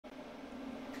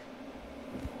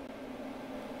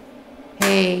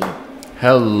Yay.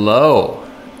 Hello.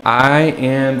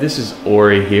 This is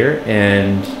Ori here,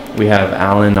 and we have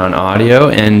Alan on audio,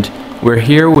 and we're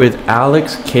here with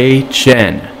Alex K.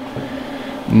 Chen,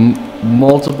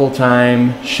 multiple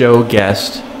time show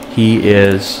guest. He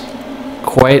is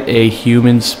quite a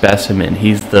human specimen.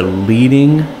 He's the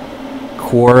leading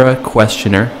Quora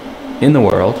questioner in the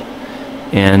world,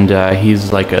 and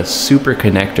he's like a super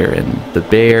connector in the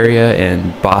Bay Area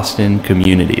and Boston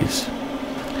communities.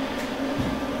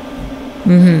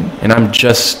 And I'm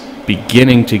just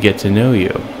beginning to get to know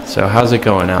you. So how's it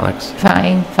going, Alex?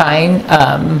 Fine.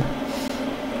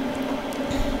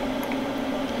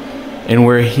 And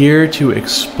we're here to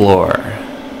explore.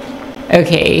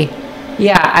 Okay.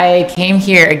 Yeah, I came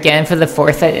here again for the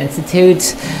Foresight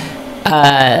Institute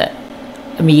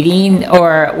meeting,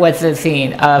 or what's the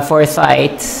thing?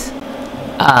 Foresight.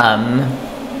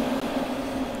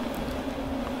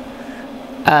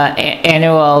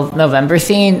 Annual November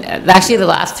scene. Actually, the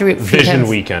last three Vision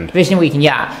Weekend. Vision Weekend,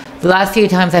 yeah. The last few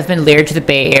times I've been lured to the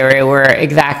Bay Area were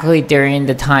exactly during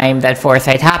the time that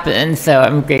Foresight happened. So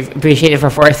I'm appreciative for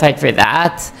Foresight for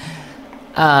that.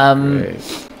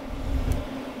 Great.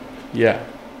 Yeah.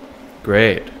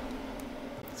 Great.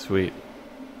 Sweet.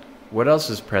 What else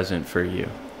is present for you?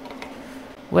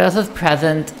 What else is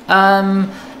present? A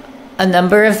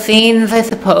number of scenes, I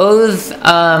suppose.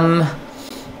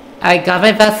 I got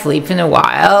my best sleep in a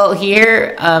while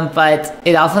here, but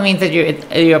it also means that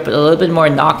you're a little bit more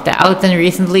knocked out than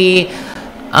recently.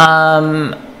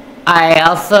 I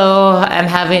also am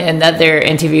having another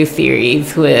interview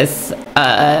series with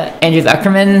Andrew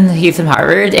Zuckerman. He's from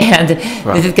Harvard, and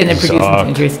this is going to produce something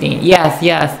interesting. Yes.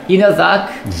 You know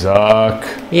Zuck? Zuck.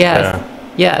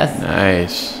 Yes.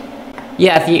 Nice.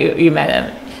 Yes, you met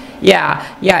him. Yeah.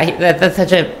 That's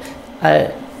such a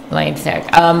lame tech.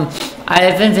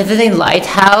 I've been visiting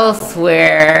Lighthouse,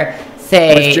 where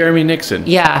with Jeremy Nixon.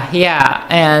 Yeah,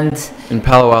 and in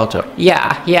Palo Alto.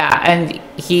 Yeah, and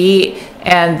he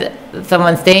and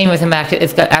someone staying with him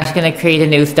is actually going to create a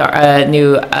new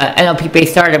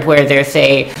NLP-based startup where there's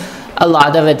a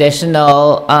lot of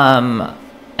additional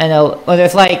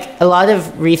there's like a lot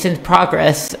of recent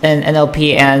progress in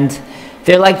NLP, and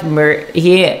they're like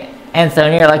he and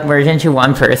Sony are like merged into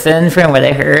one person from what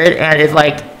I heard, and it's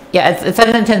like. Yeah, it's such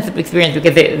an intensive experience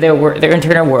because their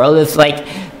internal world is like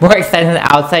more exciting than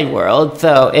the outside world.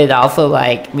 So it also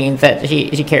like means that she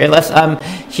cares less.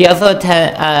 She also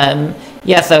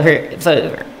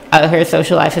her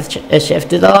social life has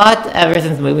shifted a lot ever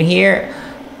since moving here.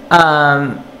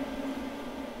 And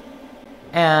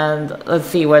let's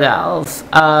see what else.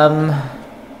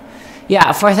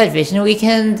 Foresight Vision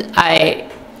Weekend.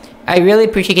 I really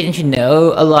appreciate getting to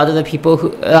know a lot of the people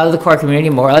a lot of the core community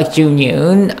more, like June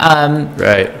Yoon.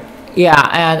 Right. Yeah,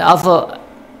 and also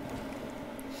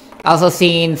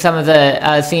seeing some of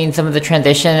the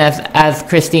transition as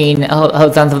Christine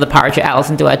holds on to the power to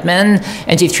Alison Duetman,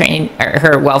 and she's training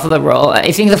her well for the role.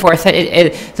 I think the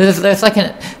Foresight, so there's like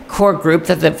a core group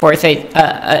that the Foresight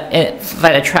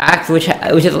that attracts, which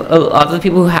is a lot of the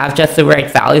people who have just the right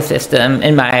value system,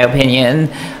 in my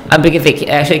opinion, because they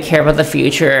actually care about the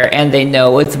future and they know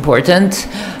what's important.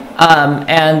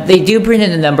 And they do bring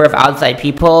in a number of outside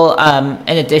people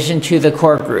in addition to the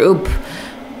core group.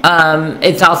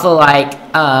 It's also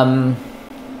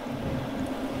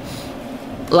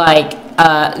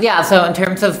so in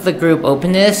terms of the group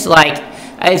openness,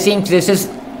 I think this is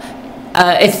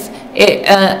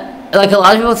like a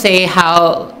lot of people say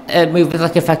how movements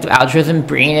like effective altruism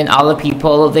bring in all the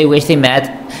people they wish they could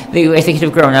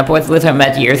have grown up with or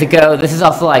met years ago. This is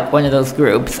also like one of those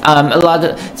groups. A lot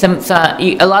of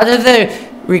the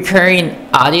recurring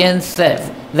audience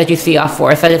that you see off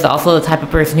Foresight is also the type of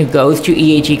person who goes to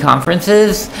EHE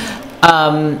conferences.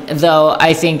 Though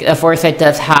I think Foresight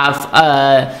does have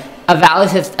a valid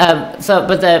system.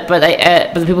 But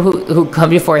the people who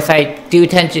come to Foresight do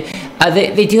tend to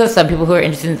they do have some people who are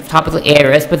interested in topics like AI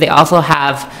risk, but they also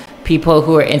have people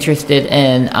who are interested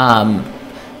in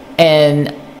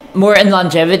more in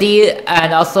longevity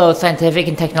and also scientific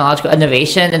and technological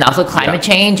innovation, and also climate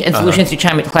change and solutions to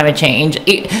climate change.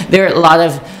 There are a lot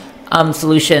of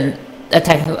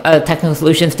technical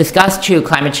solutions discussed to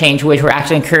climate change, which we're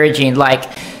actually encouraging, like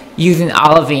using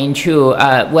olivine to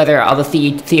weather all the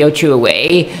CO2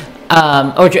 away,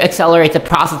 or to accelerate the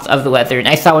process of the weather. And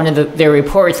I saw one of their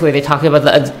reports where they talked about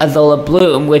the Azolla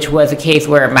bloom, which was a case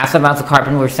where massive amounts of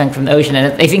carbon were sunk from the ocean.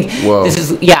 And I think this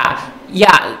is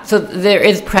so there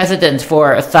is precedent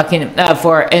for sucking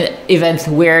for events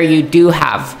where you do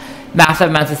have massive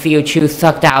amounts of CO2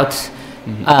 sucked out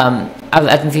of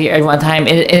the atmosphere at one time.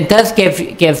 And it does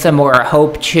give some more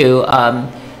hope to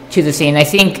to the scene. I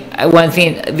think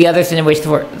the other thing in which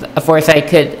Foresight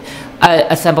could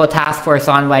assemble a task force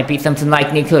on might be something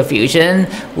like nuclear fusion,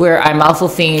 where I'm also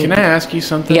seeing. Can I ask you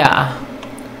something? Yeah.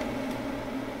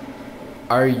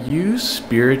 Are you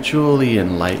spiritually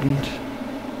enlightened?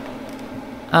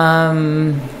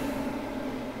 I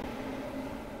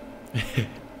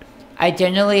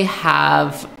generally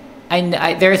have.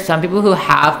 There are some people who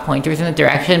have pointers in the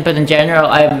direction, but in general,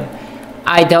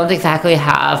 I don't exactly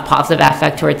have positive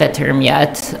affect towards that term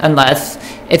yet, unless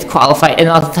it's qualified,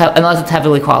 unless it's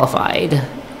heavily qualified.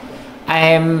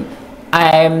 I'm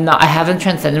not. I haven't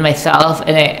transcended myself,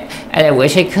 and I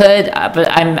wish I could, but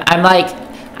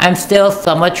I'm still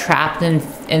somewhat trapped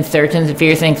in certain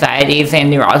fears and anxieties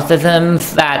and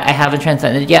neuroticisms that I haven't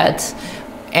transcended yet,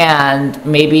 and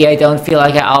maybe I don't feel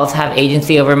like I always have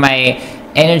agency over my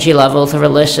energy levels or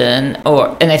volition,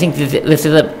 and I think this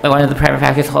is one of the primary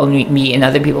factors holding me and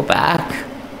other people back.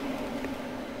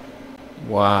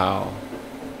 Wow.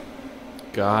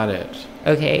 Got it.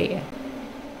 Okay.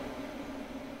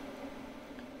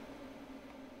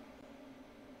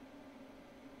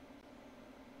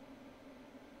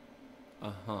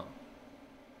 Uh-huh.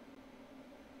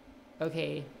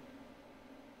 Okay.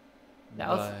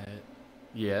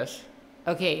 Yes?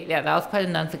 Okay, yeah, that was quite a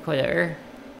non sequitur.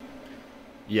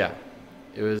 Yeah.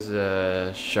 It was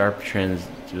a sharp it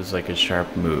was like a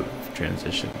sharp move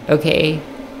transition. Okay.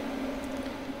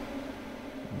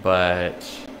 But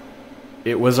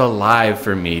it was alive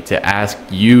for me to ask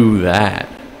you that.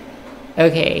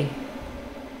 Okay.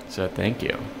 So thank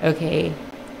you. Okay.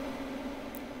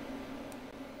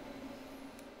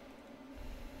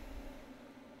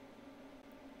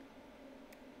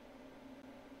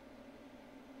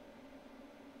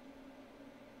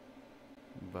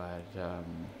 But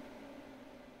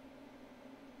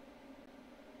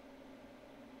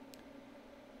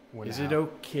is it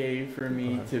okay for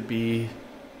me to be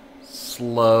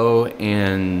slow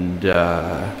and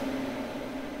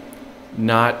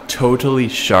not totally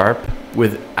sharp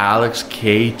with Alex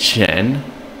K. Chen?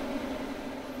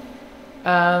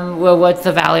 Well, what's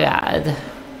the value add?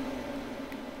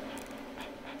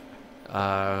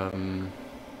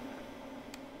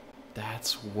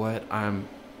 That's what I'm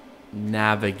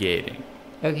navigating.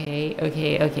 Okay.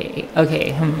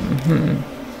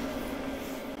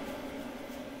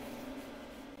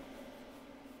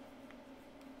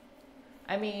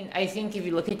 I mean, I think if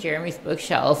you look at Jeremy's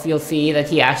bookshelf, you'll see that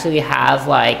he actually has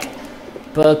like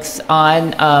books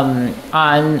on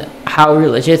how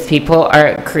religious people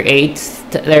create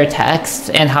their texts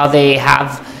and how there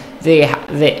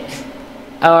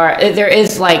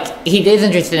is like he is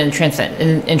interested in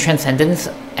transcendence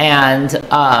and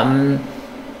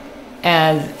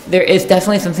there is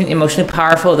definitely something emotionally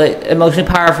powerful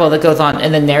that goes on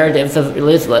in the narratives of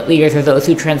religious leaders or those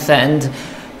who try to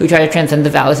transcend the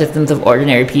value systems of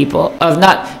ordinary people.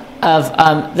 That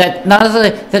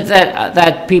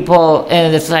people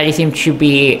in the society seem to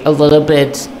be a little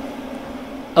bit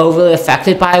overly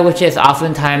affected by, which is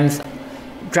oftentimes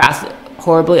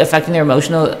horribly affecting their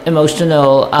emotional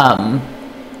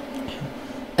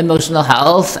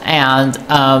health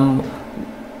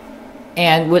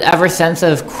and whatever sense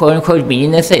of quote unquote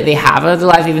meaningness they have of their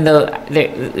life, even though their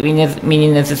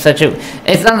meaningness is such a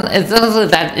it's not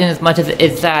that in as much as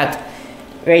it's that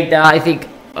right now I think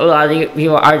a lot of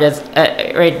people are just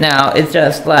right now it's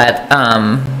just that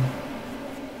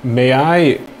May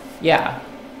I? Yeah.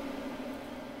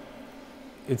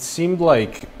 It seemed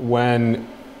like when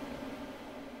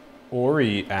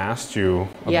Ori asked you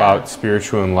about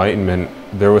spiritual enlightenment,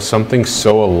 there was something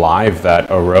so alive that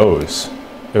arose.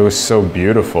 It was so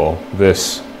beautiful,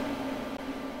 this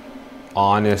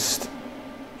honest,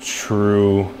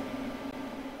 true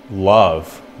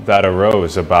love that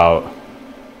arose about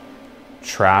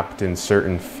trapped in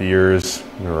certain fears,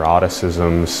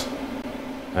 neuroticisms,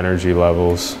 energy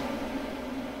levels.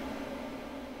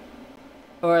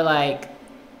 Or like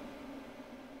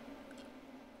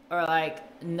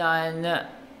none.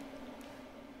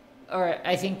 Or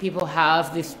I think people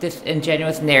have this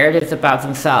ingenuous narratives about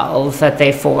themselves that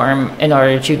they form in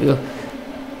order to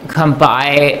come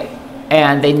by,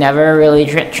 and they never really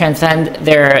transcend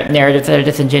their narratives that are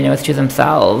disingenuous to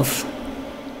themselves.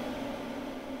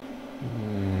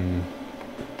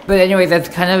 But anyway, that's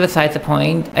kind of besides the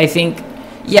point. I think,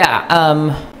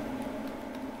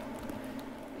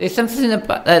 there's something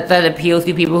that appeals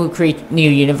to people who create new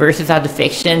universes out of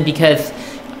fiction because.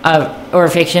 Or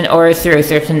fiction, or through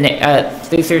certain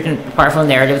powerful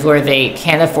narratives where they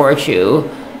can't afford to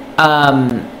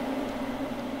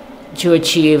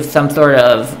achieve some sort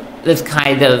of this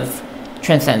kind of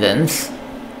transcendence.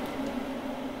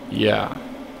 Yeah.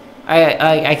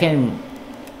 I can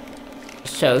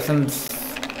show some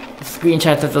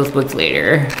screenshots of those books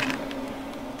later.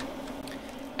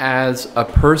 As a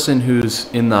person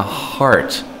who's in the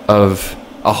heart of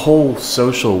a whole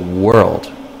social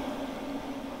world,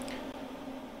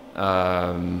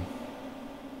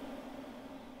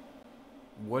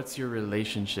 what's your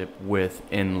relationship with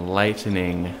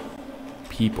enlightening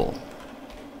people?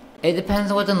 It depends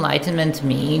on what enlightenment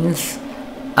means.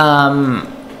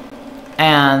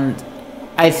 And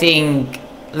I think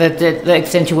that the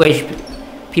extent to which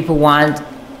people want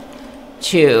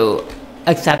to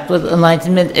accept what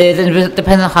enlightenment is, and it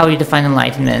depends on how you define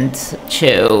enlightenment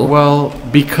too. Well,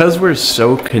 because we're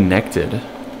so connected,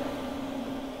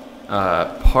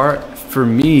 part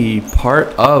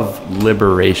of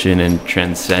liberation and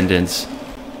transcendence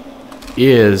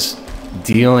is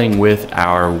dealing with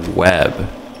our web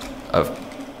of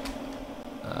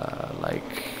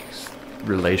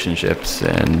relationships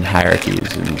and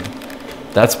hierarchies, and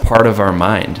that's part of our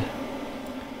mind,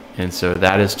 and so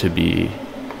that is to be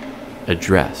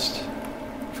addressed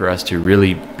for us to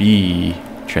really be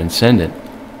transcendent.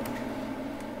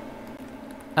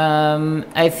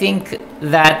 I think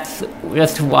that's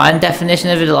just one definition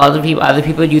of it. A lot of people, other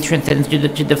people use transcendence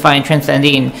to define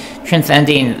transcending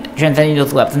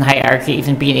those webs and hierarchies,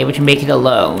 and being able to make it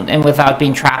alone and without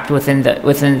being trapped within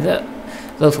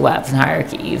those webs and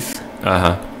hierarchies.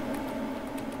 Yeah.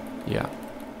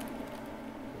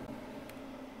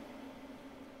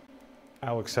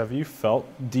 Alex, have you felt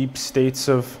deep states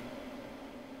of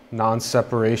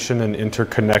non-separation and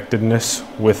interconnectedness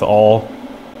with all?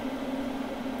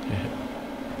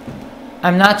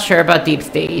 I'm not sure about deep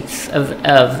states of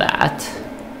that.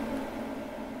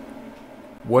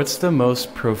 What's the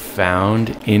most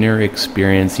profound inner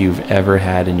experience you've ever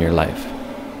had in your life?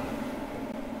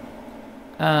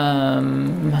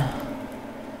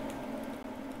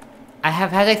 I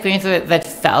have had experiences that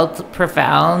felt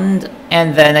profound,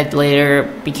 and then I later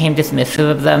became dismissive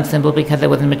of them simply because I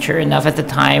wasn't mature enough at the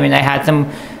time, and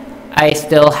I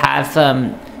still have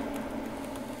some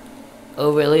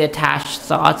overly attached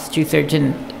thoughts to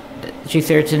certain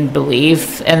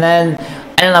beliefs, and then,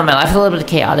 I don't know, my life is a little bit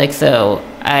chaotic, so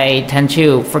I tend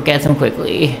to forget them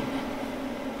quickly.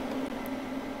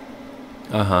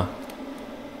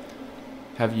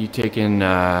 Have you taken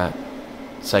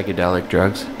psychedelic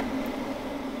drugs?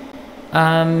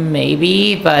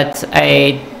 Maybe, but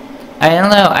I don't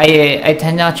know. I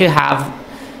tend not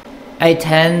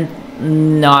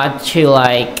to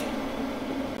like.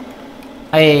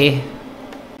 I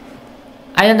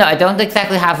don't know. I don't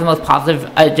exactly have the most positive,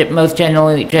 most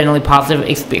generally positive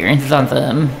experiences on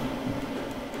them.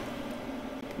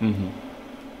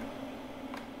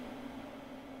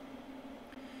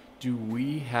 Do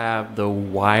we have the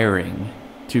wiring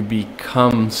to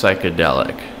become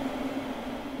psychedelic?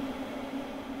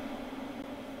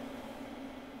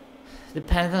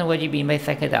 Depends on what you mean by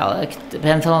psychedelic.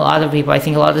 Depends on a lot of people. I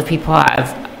think a lot of people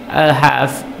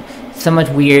have somewhat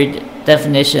weird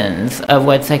definitions of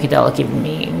what psychedelic even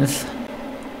means.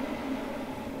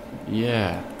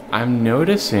 Yeah, I'm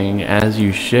noticing as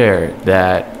you share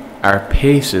that our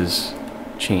pace is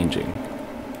changing,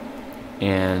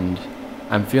 and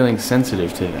I'm feeling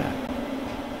sensitive to that.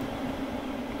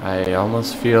 I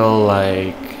almost feel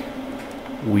like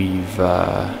we've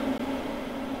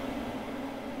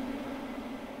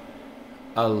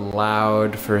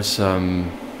allowed for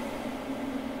some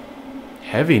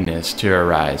heaviness to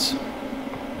arise.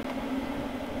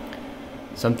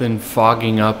 Something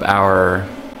fogging up our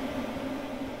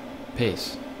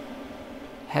pace.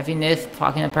 Heaviness,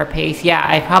 fogging up our pace. Yeah,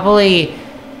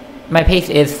 my pace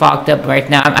is fogged up right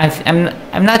now.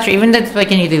 I'm not sure. Even though it's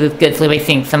like anything with good sleep, I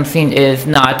think something is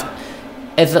not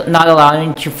allowing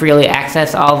me to freely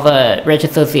access all the rich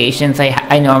associations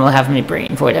I normally have in my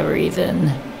brain for whatever reason.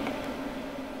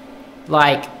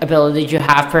 Like ability to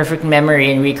have perfect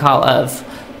memory and recall of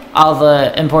all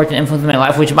the important influences in my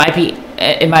life, which might be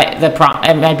it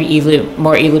might be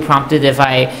more easily prompted if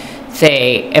I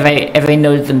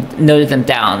noted them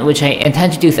down, which I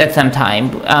intend to do at some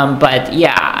time. But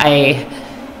yeah, I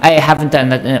haven't done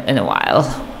that in a while.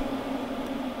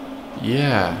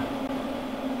 Yeah.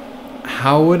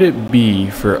 How would it be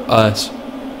for us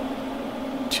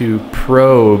to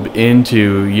probe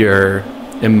into your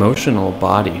emotional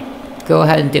body? Go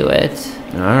ahead and do it.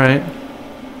 All right.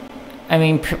 I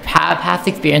mean, past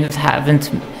experiences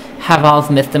have all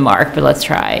missed the mark, but let's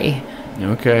try.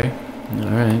 Okay. All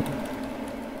right.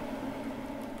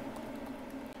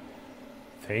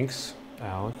 Thanks,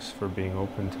 Alex, for being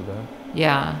open to that.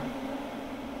 Yeah.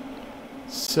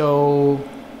 So,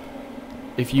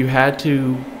 if you had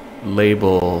to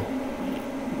label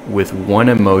with one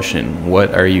emotion,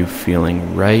 what are you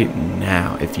feeling right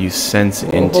now? If you sense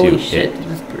into holy it. shit,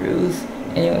 this bruise.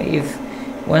 Anyways,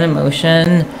 one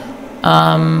emotion.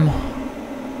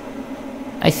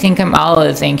 I think I'm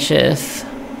always anxious.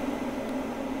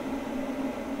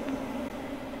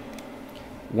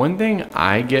 One thing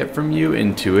I get from you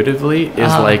intuitively is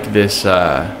like this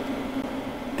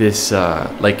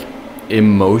like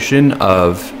emotion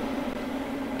of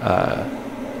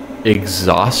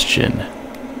exhaustion.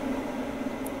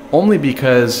 Only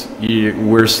because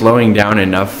we're slowing down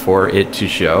enough for it to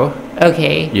show.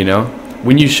 Okay. You know?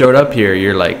 When you showed up here,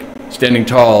 you're like standing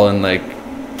tall and like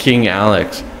King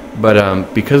Alex.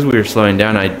 But because we were slowing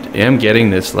down, I am getting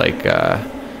this like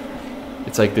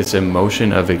it's like this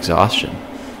emotion of exhaustion.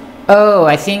 Oh,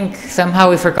 I think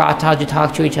somehow we forgot how to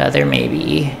talk to each other,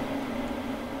 maybe.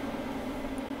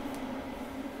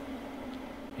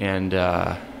 And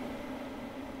I'm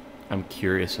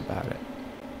curious about it.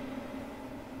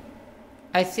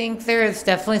 I think there's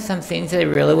definitely some things that I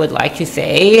really would like to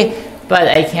say, but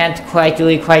I can't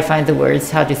really quite find the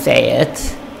words how to say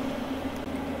it.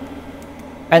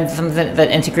 And something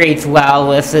that integrates well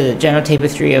with the general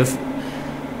tapestry of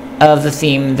the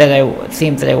theme that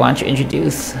I want to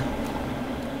introduce.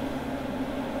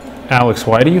 Alex,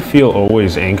 why do you feel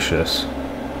always anxious?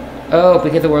 Oh,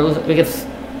 because because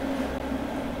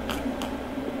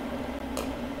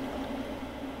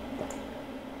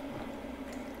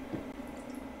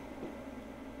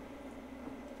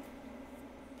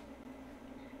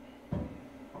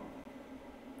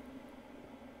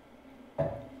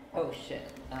oh shit.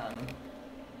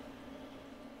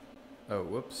 Oh,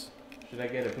 whoops. Should I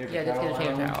get a paper Yeah, just get a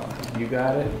paper towel. You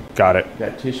got it? Got it.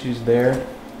 Got tissues there?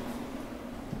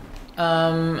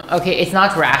 Okay, it's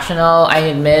not rational, I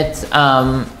admit.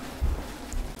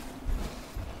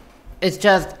 It's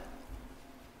just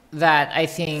that I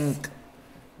think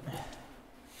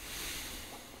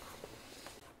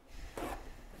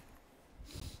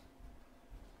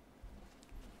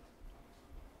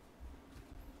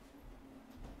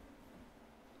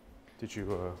Did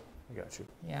you, I got you.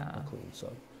 yeah. I'll clean this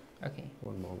up. Okay.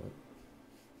 One moment.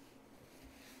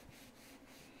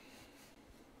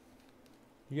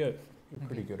 You're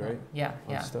pretty good, right? Yeah,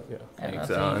 On yeah. stuff? Yeah. I don't know Thanks,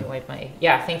 if I need Alan. to wipe my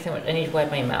thanks so much. I need to wipe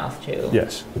my mouth too.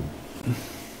 Yes.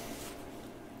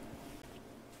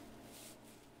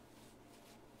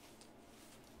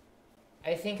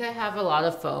 I think I have a lot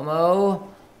of FOMO,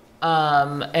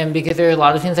 and because there are a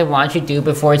lot of things I want to do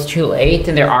before it's too late,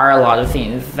 and there are a lot of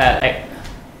things that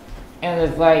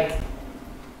it's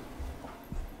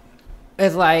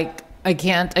like I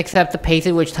can't accept the pace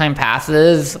at which time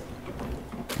passes,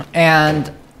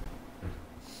 and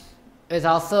there's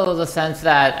also the sense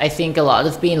that I think a lot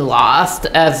is being lost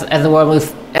as the world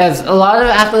moves, as a lot of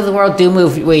aspects of the world do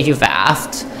move way too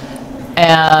fast,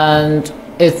 and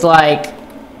it's like,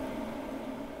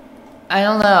 I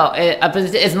don't know, but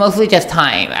it's mostly just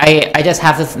time. I just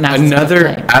have this massive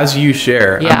time. As you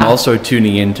share, Yeah. I'm also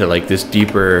tuning into like this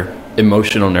deeper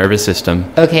emotional nervous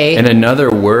system. Okay. And another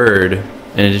word,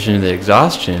 in addition to the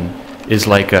exhaustion, is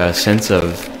like a sense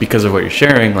of, because of what you're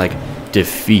sharing, like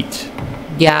defeat.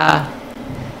 Yeah.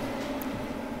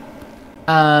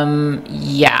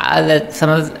 Yeah, that some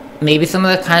of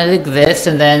that kind of exists,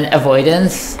 and then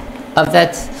avoidance of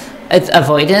that. It's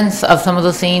avoidance of some of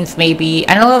those things, maybe.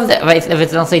 I don't know if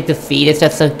it's not like defeat, it's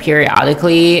just like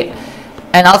periodically.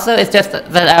 And also, it's just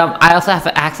that I also have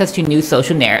access to new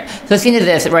social narratives. So, seeing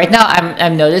this, right now,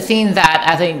 I'm noticing that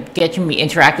as I get to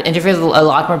interface with a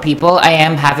lot more people, I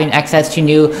am having access to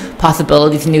new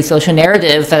possibilities and new social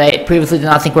narratives that I previously did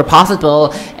not think were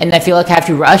possible. And I feel like I have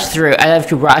to rush through a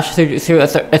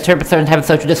certain type of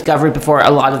social discovery before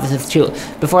a lot of this is too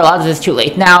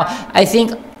late. Now, I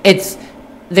think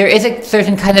there is a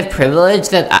certain kind of privilege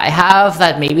that I have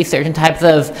that maybe certain types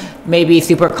of maybe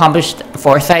super accomplished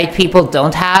foresight people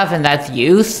don't have, and that's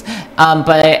youth.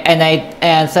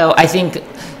 So I think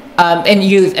in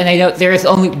youth, and I know there is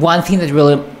only one thing in the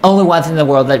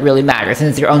world that really matters, and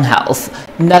it's your own health.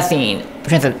 Nothing.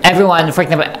 For instance, everyone, for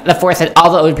example, the foresight,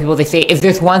 all the older people, they say if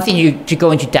there's one thing you to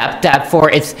go into depth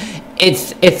for, it's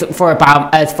for a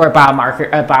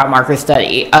biomarker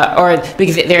study, or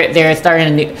because they're starting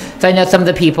a new. So I know some of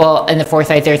the people in the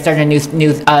foresight, they're starting a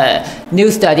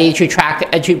new study to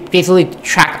basically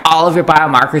track all of your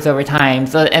biomarkers over time.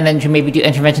 So, and then to maybe do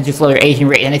interventions to slow your aging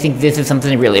rate. And I think this is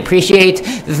something I really appreciate.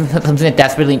 This is something that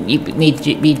desperately needs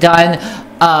to be done.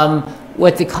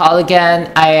 What's it called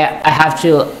again? I have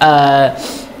to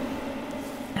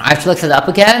look it up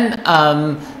again.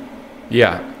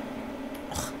 Yeah.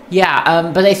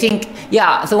 Yeah, but I think,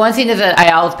 so one thing that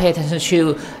I always pay attention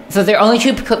to, so there are only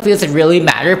two fields that really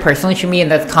matter personally to me, and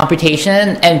that's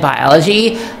computation and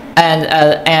biology,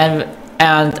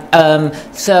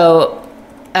 so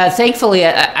thankfully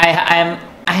I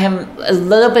am a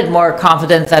little bit more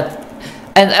confident that,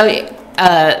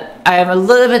 I am a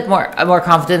little bit more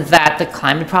confident that the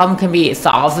climate problem can be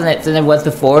solved than it was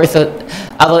before. So,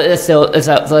 although it's still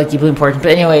like deeply important,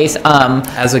 but anyways,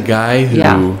 as a guy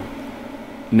who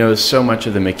knows so much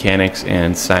of the mechanics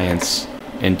and science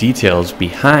and details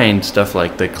behind stuff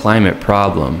like the climate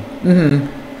problem,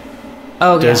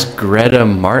 does Greta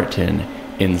Martin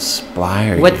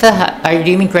inspire you? What the hell? Do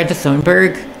you mean Greta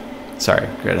Thunberg? Sorry,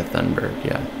 Greta Thunberg.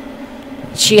 Yeah.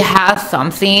 She has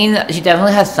something. She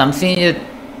definitely has something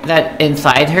that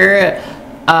inside her.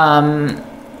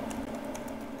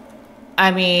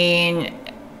 I mean,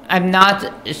 I'm not.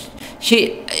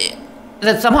 She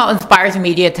that somehow inspires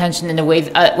media attention in the way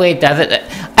it does it.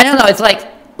 I don't know. It's like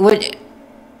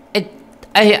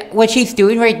what she's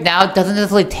doing right now doesn't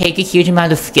necessarily take a huge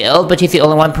amount of skill, but she's the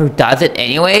only one who does it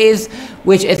anyways,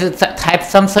 which is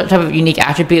some sort of unique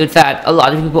attribute that a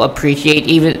lot of people appreciate.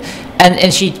 Even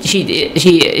and she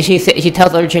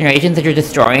tells other generations that you're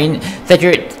destroying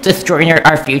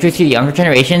our future to the younger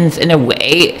generations in a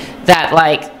way that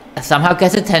like somehow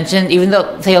gets attention, even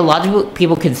though say a lot of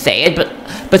people can say it,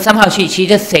 but somehow she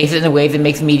just says it in a way that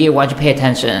makes media want to pay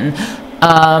attention.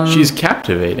 She's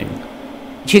captivating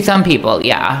to some people.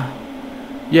 Yeah,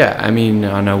 I mean,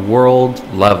 on a world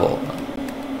level,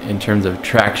 in terms of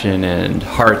traction and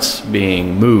hearts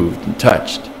being moved and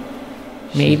touched,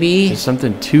 maybe there's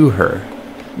something to her.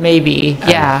 Maybe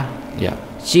yeah.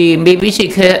 Maybe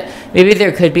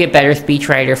there could be a better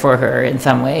speechwriter for her in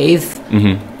some ways.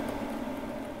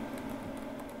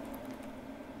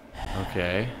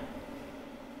 Okay.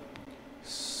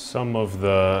 Some of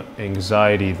the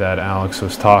anxiety that Alex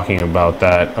was talking about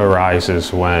that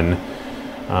arises when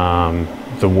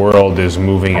the world is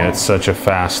moving at such a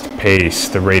fast pace,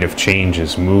 the rate of change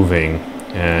is moving,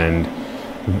 and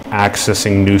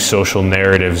accessing new social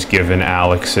narratives given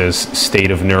Alex's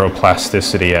state of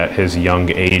neuroplasticity at his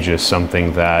young age is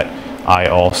something that I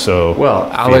also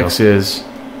Alex is...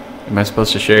 Am I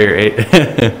supposed to share your age?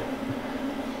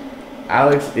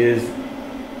 Alex is,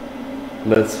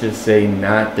 let's just say,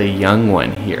 not the young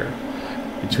one here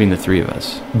between the three of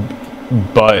us.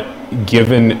 But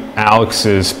given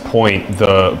Alex's point,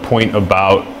 the point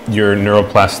about your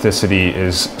neuroplasticity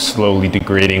is slowly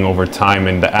degrading over time,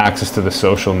 and the access to the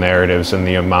social narratives and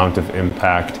the amount of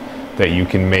impact that you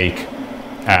can make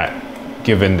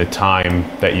given the time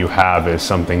that you have is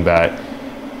something that,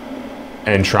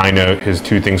 and his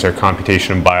two things are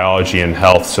computation and biology and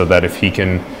health, so that if he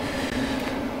can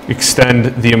extend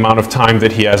the amount of time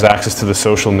that he has access to the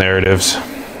social narratives,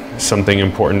 something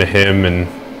important to him and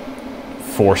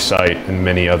Foresight and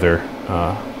many other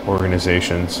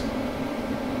organizations.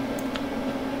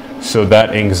 So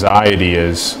that anxiety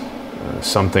is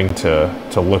something to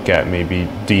look at maybe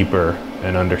deeper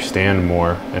and understand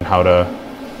more, and how to...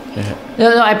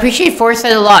 No, I appreciate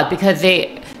Foresight a lot because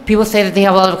people say that they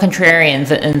have a lot of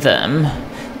contrarians in them.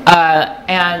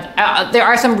 And there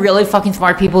are some really fucking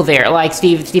smart people there, like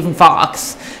Stephen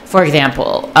Fox, for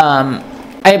example.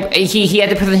 He had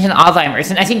the presentation on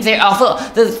Alzheimer's, and I think they also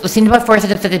the thing about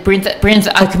Foresight is that it brings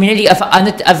a community of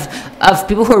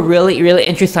people who are really really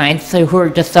into science, who are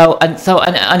just so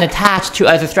unattached to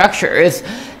other structures,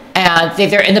 and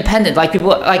they're independent. Like people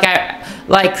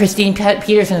like Christine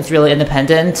Peterson is really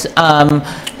independent.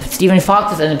 Stephen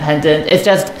Fox is independent. It's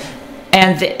just.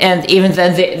 And even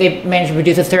then, they managed to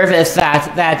produce a service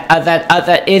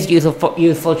that is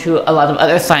useful to a lot of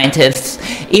other scientists.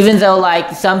 Even though,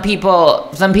 like some people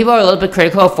are a little bit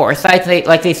critical of Foresight.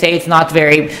 They say it's not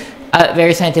very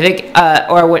scientific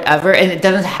or whatever, and it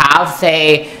doesn't have,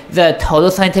 say, the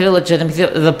total scientific legitimacy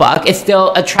of the book. It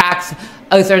still attracts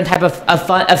a certain type of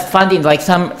funding, like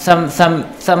some of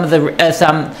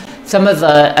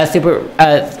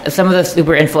the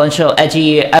super influential,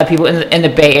 edgy people in the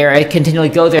Bay Area continually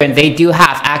go there, and they do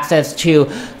have access to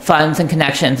funds and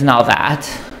connections and all that.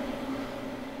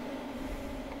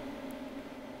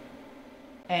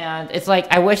 And it's like,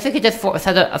 I wish they could just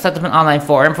set up an online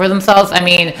forum for themselves. I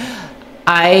mean,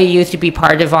 I used to be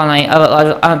part of online,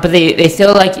 but they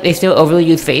still overly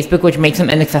use Facebook, which makes them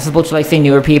inaccessible to, like, say,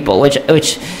 newer people. And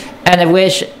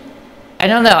I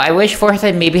don't know. I wish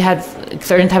Foresight maybe had a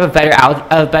certain type of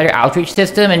better outreach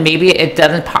system, and maybe it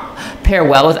doesn't pair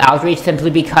well with outreach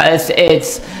simply because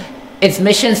its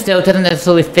mission still doesn't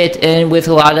necessarily fit in with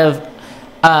a lot of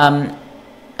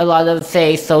a lot of,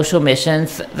 say, social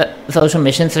missions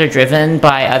that are driven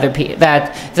by other people,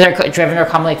 that are driven or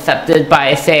commonly accepted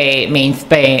by, say,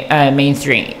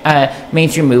 mainstream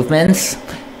movements.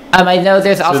 I know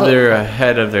there's also... So they're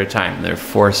ahead of their time. They're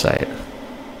foresight.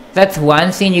 That's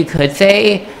one thing you could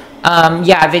say.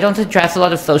 They don't address a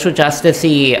lot of social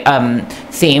justice-y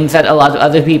themes that a lot of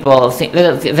other people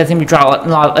that seem to draw a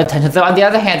lot of attention. So on the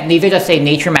other hand, neither does, say,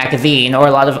 Nature magazine or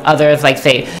a lot of others, like,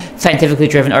 say, scientifically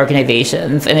driven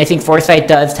organizations. And I think Foresight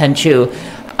does tend to,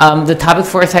 the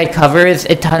topics Foresight covers,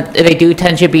 they do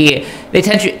tend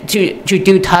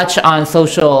to touch on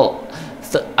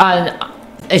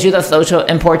issues of social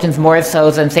importance more so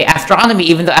than, say, astronomy,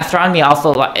 even though astronomy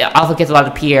also gets a lot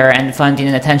of PR and funding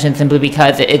and attention simply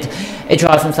because it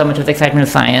draws from so much of the excitement of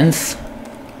science.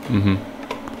 Mm-hmm.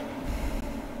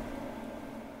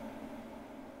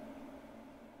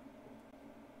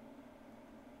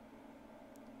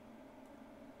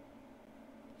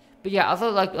 But yeah,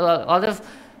 also, like, a lot of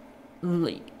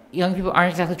young people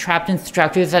aren't exactly trapped in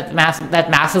structures that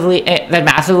massively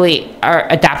are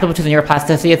adaptable to the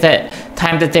neuroplasticity at the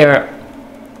time that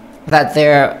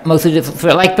they're mostly just,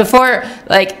 like, before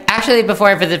I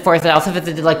visited Forest, I also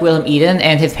visited, like, William Eden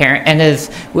and his kids, the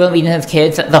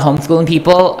homeschooling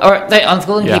people or the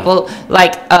unschooling people.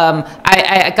 Like,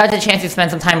 I got the chance to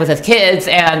spend some time with his kids,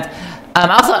 and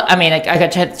also, I mean, I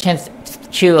got a chance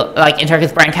to, like, interact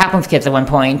with Brian Kaplan's kids at one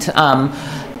point.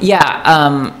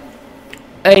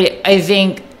 I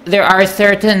think there are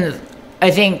certain,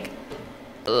 like,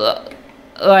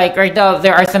 right now,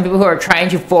 there are some people who are trying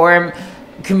to form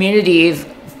communities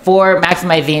for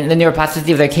maximizing the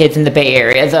neuroplasticity of their kids in the Bay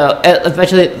Area, so,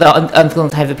 especially the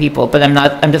unschooling type of people, but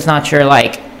I'm just not sure,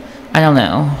 like, I don't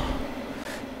know.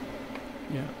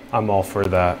 Yeah, I'm all for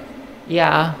that.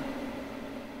 Yeah.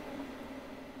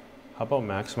 How about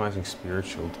maximizing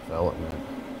spiritual development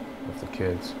of the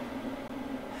kids?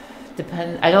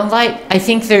 I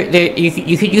think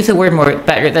you could use the word more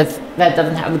better that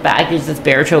doesn't have the baggage that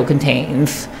spiritual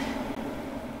contains.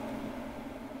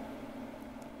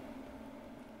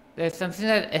 There's something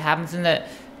that it happens in the,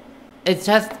 it's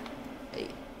just,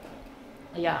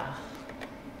 yeah.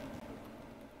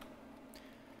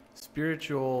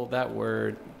 Spiritual, that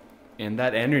word and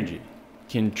that energy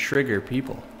can trigger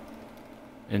people.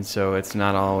 And so it's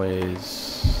not always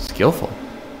skillful.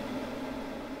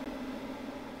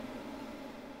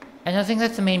 I don't think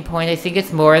that's the main point. I think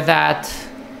it's more that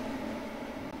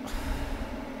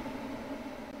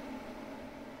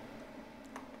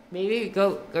maybe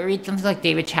go read something like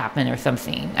David Chapman or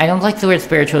something. I don't like the word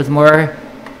spiritual. It's more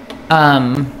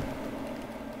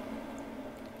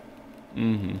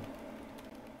Mm-hmm.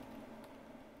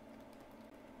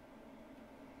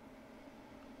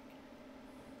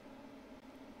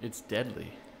 It's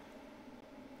deadly.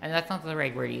 And that's not the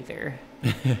right word either.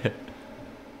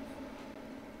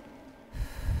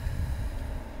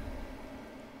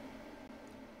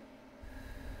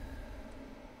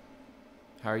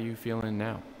 How are you feeling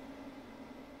now?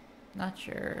 Not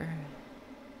sure.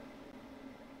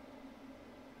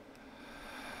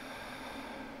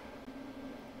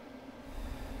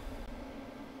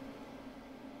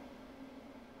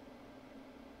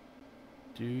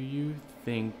 Do you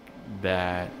think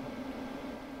that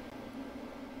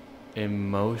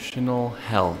emotional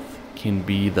health can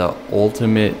be the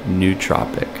ultimate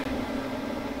nootropic?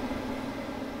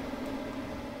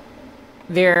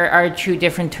 There are two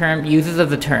different uses of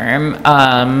the term.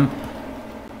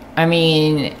 I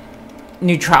mean,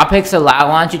 nootropics allow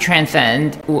one to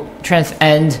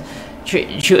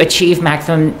to achieve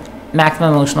maximum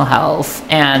emotional health,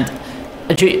 and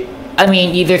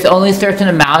there's only a certain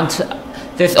amount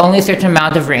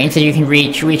of range that you can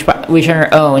reach on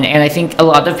your own, and I think a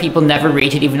lot of people never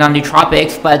reach it even on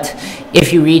nootropics. But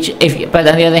but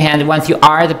on the other hand, once you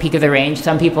are at the peak of the range,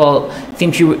 some people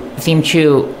seem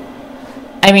to.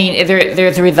 I mean,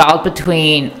 there's a result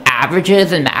between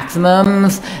averages and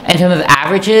maximums. In terms of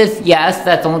averages, yes,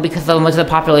 that's only because so much of the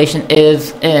population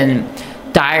is in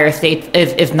dire states,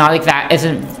 isn't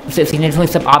significantly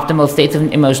suboptimal states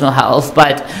of emotional health.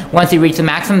 But once you reach the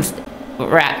maximums,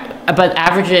 but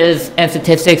averages and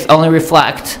statistics only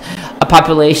reflect a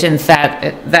populations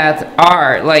that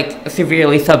are, like,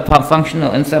 severely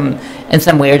subfunctional in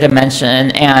some way or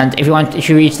dimension. And if you want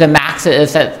to reach the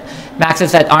maxes that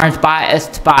aren't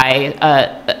biased by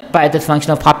a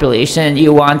dysfunctional population, then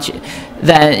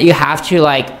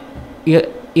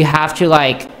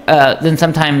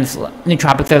sometimes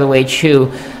nootropics are the way to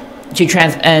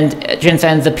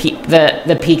transcend the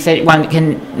peaks that one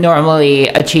can normally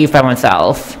achieve by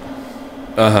oneself.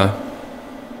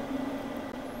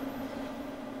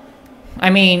 I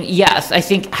mean, yes, I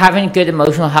think having good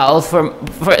emotional health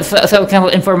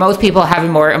and for most people,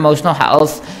 having more emotional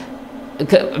health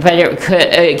can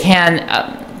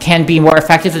be more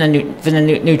effective than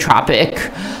a nootropic,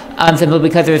 simply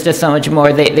because there's just so much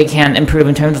more they can improve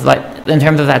in terms of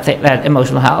that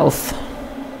emotional health.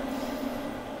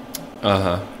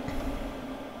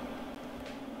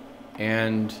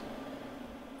 And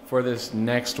for this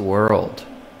next world,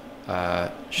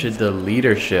 should the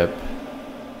leadership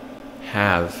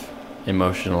have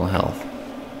emotional health?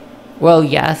 Well,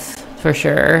 yes, for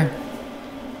sure.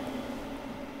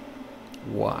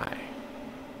 Why?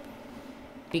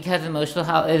 Because emotional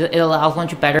health, it allows one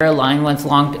to better align one's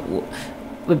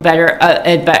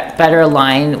better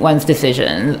align one's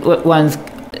decisions, to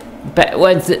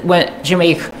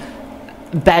make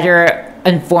better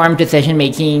informed decision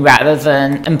making rather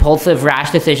than impulsive,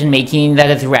 rash decision making that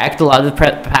has wrecked a lot of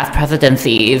past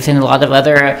presidencies and a lot of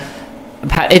other.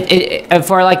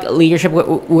 For like leadership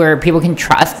where people can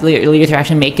trust leaders to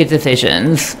actually make good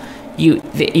decisions, you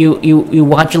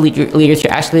want your leaders to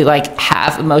actually like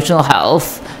have emotional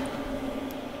health,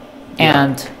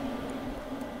 and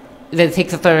that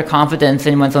takes a sort of confidence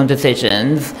in one's own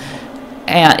decisions,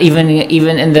 and even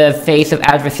in the face of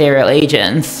adversarial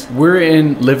agents. We're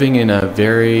living in a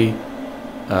very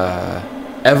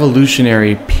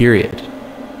evolutionary period.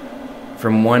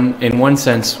 In one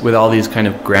sense, with all these kind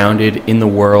of grounded in the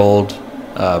world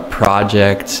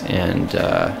projects and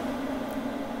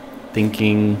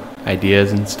thinking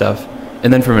ideas and stuff,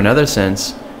 and then from another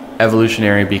sense,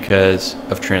 evolutionary because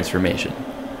of transformation.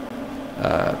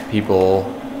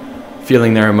 People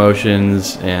feeling their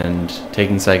emotions and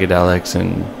taking psychedelics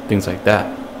and things like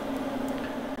that.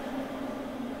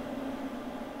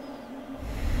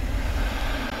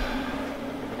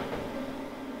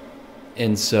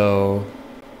 And so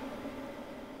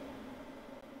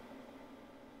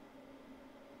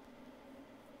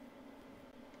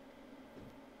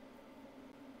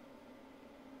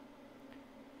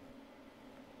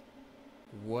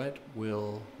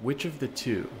which of the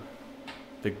two,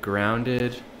 the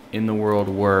grounded in the world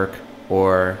work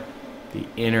or the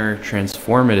inner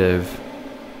transformative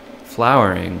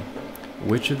flowering,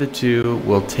 which of the two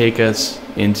will take us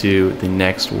into the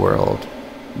next world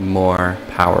more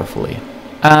powerfully?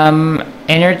 For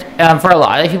a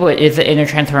lot of people, it is the inner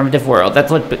transformative world.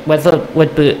 That's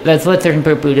what certain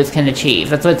Buddhists can achieve.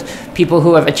 That's what people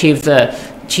who have achieved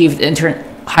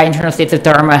high internal states of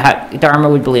Dharma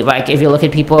would believe. Like if you look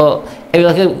at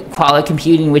quality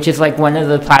computing, which is like one of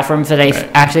the platforms that I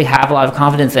actually have a lot of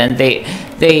confidence in, they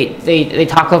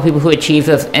talk about people who achieve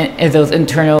those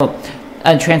internal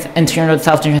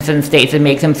self-transcendent states and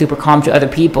make them super calm to other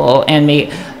people, and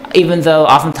even though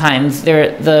oftentimes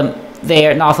they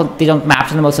don't map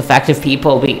to the most effective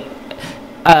people,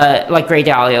 like Ray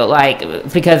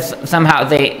Dalio, because somehow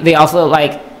they also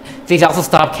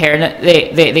stop caring.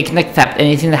 They can accept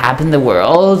anything that happens in the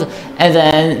world, and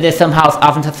then this somehow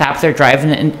often saps their drive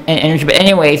and energy. But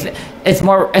anyways, it's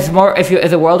more if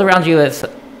the world around you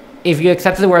if you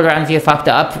accept the world around you fucked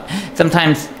up,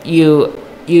 sometimes you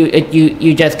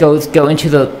just go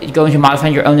into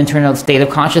modifying your own internal state of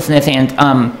consciousness and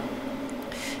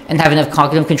have enough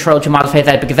cognitive control to modify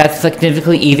that, because that's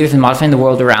significantly easier than modifying the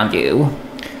world around you.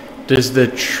 Does the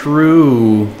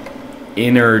true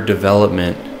inner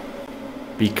development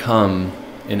become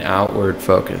an outward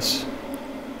focus?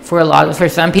 For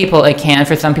some people it can,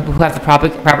 for some people who have the proper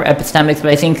epistemics,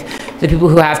 but I think the people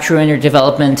who have true inner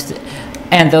development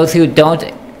and those who don't,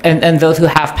 and those who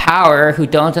have power who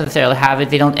don't necessarily have it,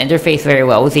 they don't interface very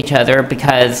well with each other,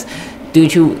 because due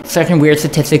to certain weird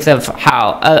statistics of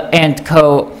how and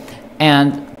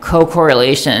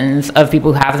co-correlations of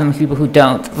people who have them and people who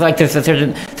don't. Like there's a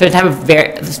certain type of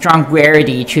very strong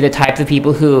rarity to the types of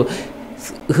people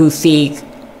who seek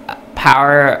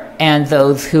power and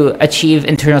those who achieve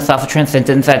internal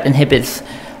self-transcendence that inhibits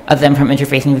them from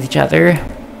interfacing with each other.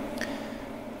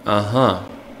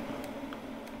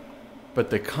 But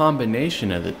the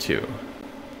combination of the two,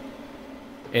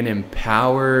 an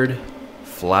empowered,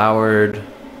 flowered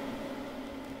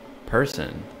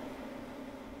person,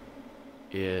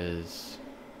 is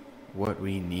what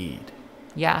we need.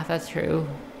 Yeah, that's true.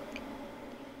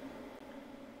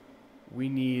 We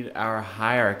need our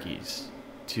hierarchies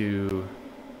to,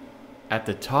 at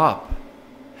the top,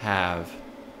 have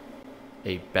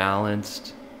a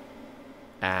balanced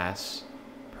ass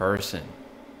person.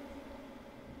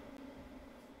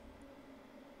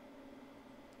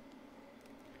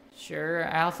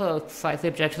 Sure, I also slightly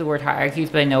object to the word hierarchies,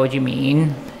 but I know what you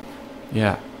mean.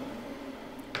 Yeah.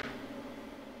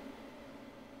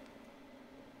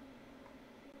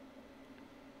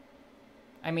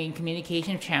 I mean,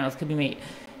 communication channels could be made.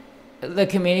 The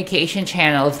communication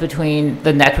channels between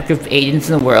the network of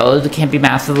agents in the world can be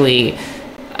massively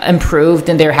improved,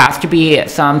 and there has to be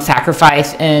some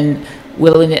sacrifice in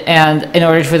willing. And in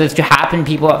order for this to happen,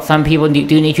 some people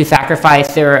do need to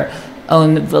sacrifice their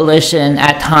own volition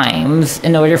at times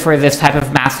in order for this type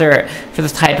of mass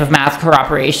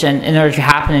cooperation in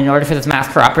order for this mass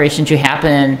cooperation to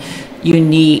happen.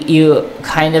 You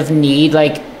kind of need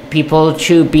like people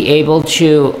to be able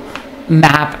to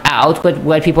map out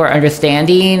what people are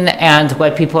understanding and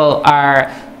what people are,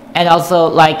 and also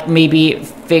like maybe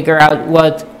figure out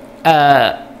what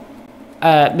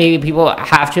maybe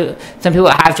some people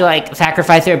have to like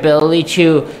sacrifice their ability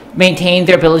to maintain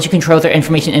their ability to control their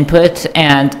information input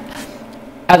and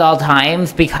at all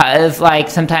times, because like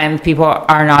sometimes people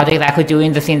are not exactly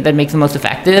doing the thing that makes them most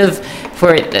effective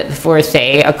for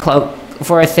say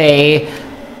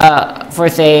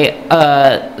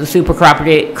super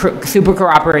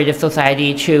cooperative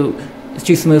society to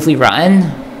smoothly run.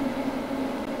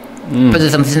 But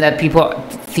it's something that people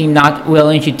seem not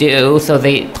willing to do, so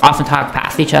they often talk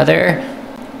past each other.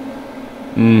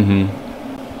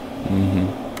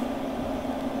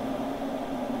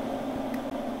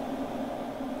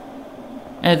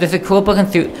 And there's a cool book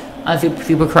on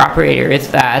super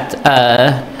cooperators that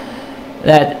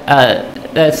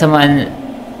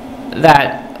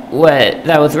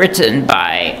was written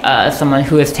by someone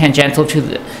who is tangential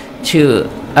to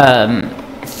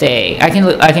say, I can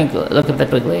look up that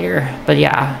book later, but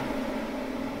yeah.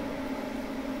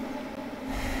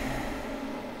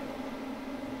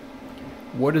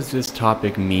 What does this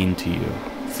topic mean to you?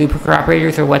 Super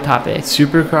cooperators, or what topic?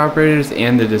 Super cooperators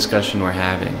and the discussion we're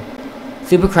having.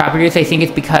 Super cooperators, I think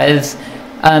it's because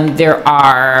there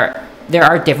are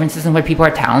differences in what people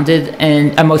are talented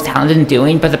and are most talented in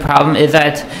doing, but the problem is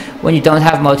that when you don't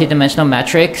have multidimensional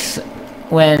metrics,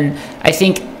 when I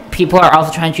think people are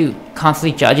also trying to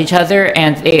constantly judge each other,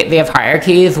 and they have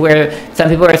hierarchies where some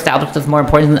people are established as more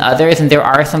important than others, and there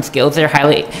are some skills that are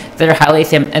highly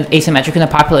asymmetric in the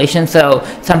population. So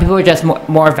some people are just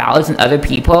more valid than other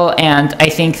people, and I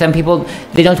think some people,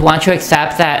 they don't want to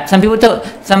accept that. Some people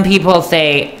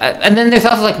say, and then there's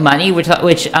also like money, which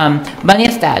money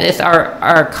and status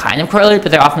are kind of correlated,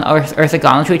 but they're often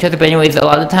orthogonal to each other. But anyways, a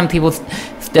lot of the time people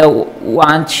still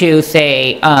want to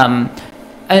say.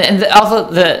 And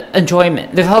also the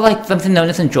enjoyment. There's also like something known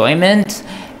as enjoyment,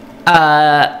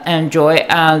 and joy.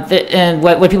 And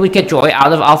what people get joy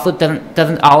out of also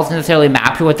doesn't always necessarily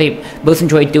map to what they most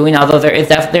enjoy doing. Although there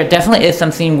definitely is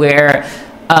something where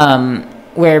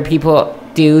people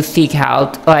do seek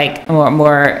out like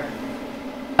more.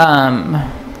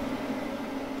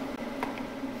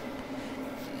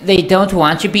 They don't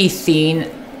want to be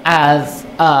seen as.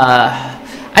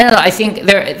 I don't know. I think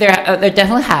there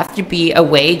definitely has to be a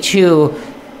way to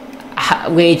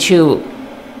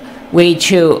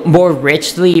more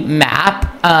richly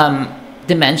map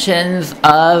dimensions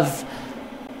of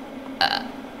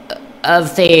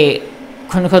say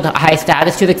quote unquote high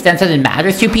status to the extent that it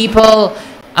matters to people.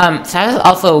 Status is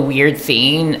also a weird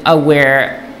thing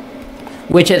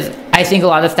which is, I think a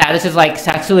lot of status is like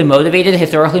sexually motivated.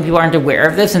 Historically, people aren't aware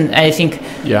of this, and I think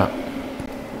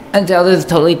and so this is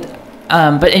totally.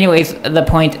 But anyways, the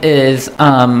point is,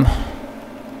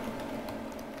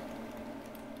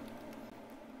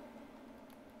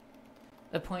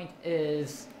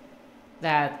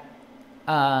 that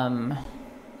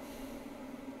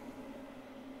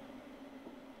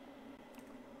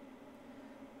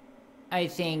I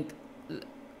think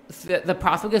the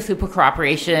prospect of super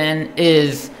cooperation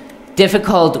is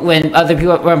difficult when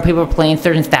people are playing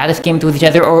certain status games with each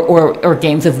other, or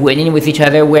games of winning with each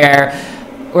other, where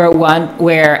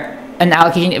an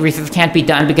allocation of resources can't be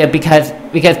done because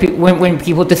when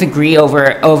people disagree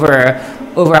over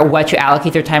what to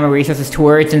allocate their time or resources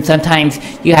towards, and sometimes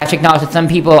you have to acknowledge that some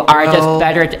people are just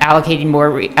better at allocating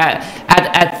more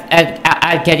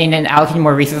at getting and allocating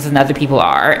more resources than other people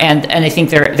are, and I think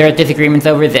there are disagreements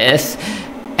over this,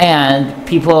 and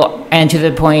to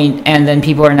the point, and then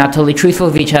people are not totally truthful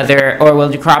with each other or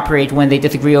willing to cooperate when they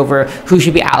disagree over who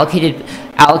should be allocated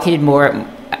more,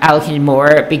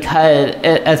 because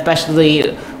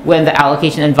especially when the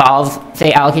allocation involves,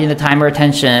 say, allocating the time or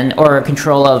attention or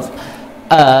control of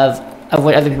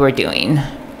what other people are doing.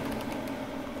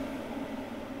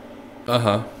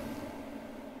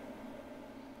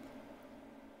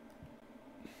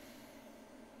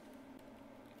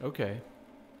 Okay.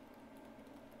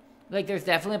 Like, there's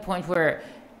definitely a point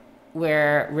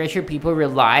where richer people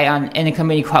rely on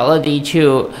income inequality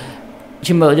to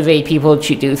motivate people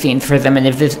to do things for them, and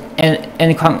if this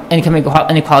income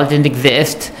inequality didn't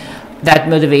exist, that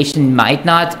motivation might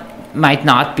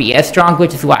not be as strong,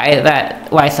 which is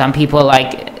why some people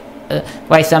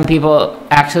why some people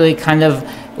actually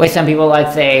why some people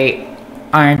like say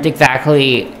aren't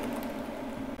exactly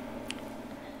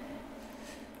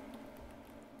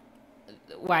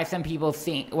some people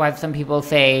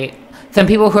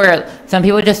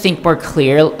just think more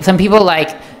clear. Some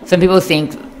people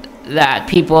think that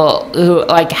people who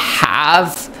like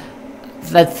have,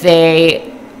 let's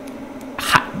say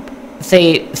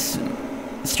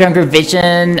stronger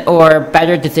vision or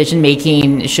better decision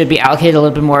making should be allocated a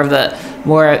little bit more of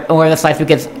the slice,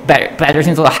 because better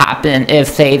things will happen if,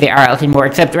 say, they are allocated more.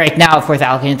 Except right now, of course,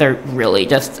 allocations are really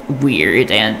just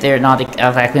weird and they're not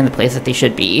exactly in the place that they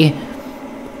should be.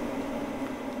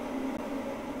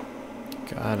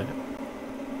 Got it.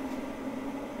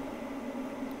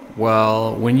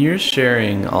 Well, when you're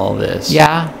sharing all this,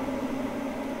 Yeah.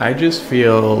 I just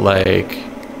feel like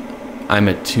I'm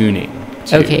attuning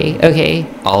to Okay.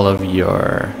 all of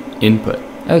your input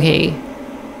Okay.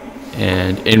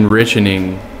 and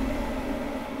enriching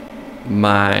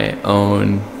my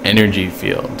own energy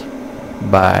field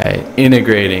by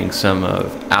integrating some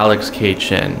of Alex K.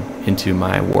 Chen into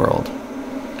my world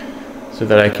so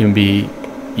that I can be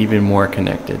even more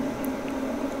connected.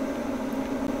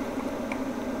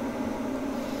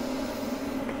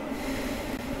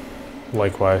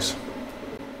 Likewise.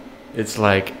 It's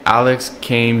like Alex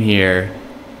came here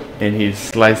and he's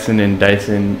slicing and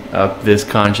dicing up this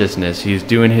consciousness. He's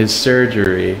doing his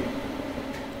surgery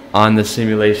on the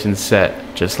simulation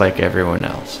set just like everyone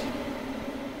else,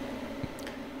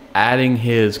 adding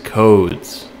his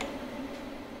codes.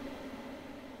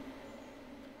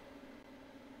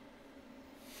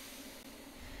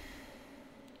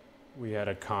 We had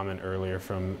a comment earlier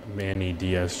from Manny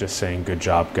Diaz just saying, "Good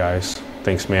job, guys."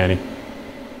 Thanks, Manny.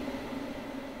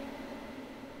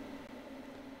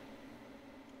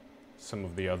 Some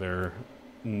of the other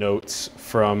notes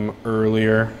from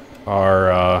earlier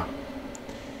are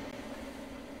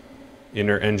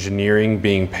inner engineering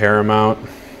being paramount.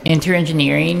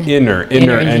 Inter-engineering? Inner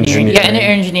engineering. Yeah, inner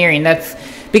engineering. That's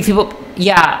big people.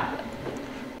 Yeah.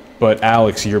 But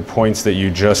Alex, your points that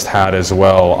you just had as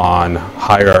well on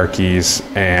hierarchies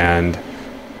and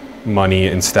money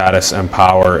and status and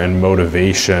power and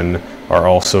motivation are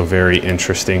also very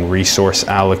interesting. Resource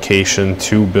allocation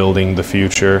to building the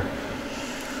future.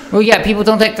 Well, yeah, people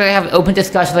don't like to have open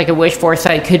discussion. Like, I wish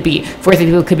Foresight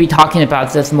people could be talking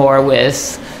about this more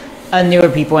with newer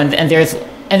people, and there's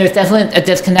definitely a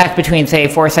disconnect between, say,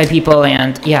 Foresight people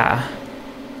and yeah.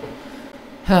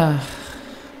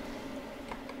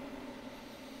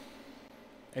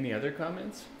 Any other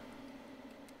comments?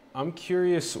 I'm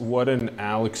curious what an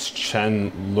Alex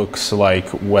Chen looks like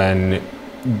when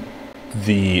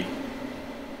the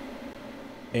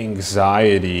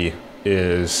anxiety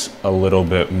is a little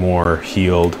bit more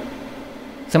healed.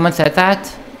 Someone said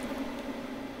that?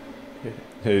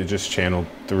 It just channeled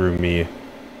through me.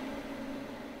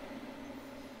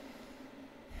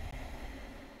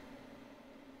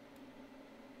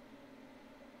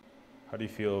 How do you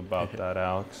feel about that,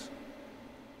 Alex?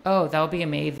 Oh, that would be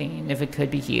amazing if it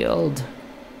could be healed.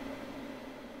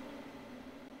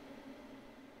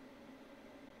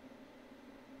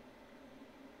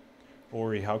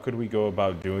 Ori, how could we go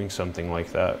about doing something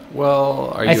like that?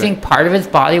 Well, I think part of it's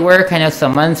body work. I know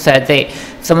someone said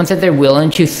they're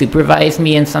willing to supervise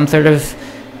me in some sort of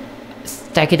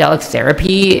psychedelic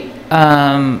therapy.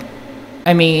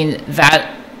 I mean,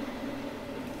 that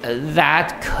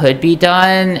could be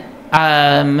done.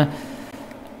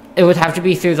 It would have to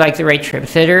be through like the right trip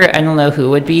sitter. I don't know who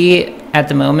would be at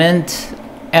the moment.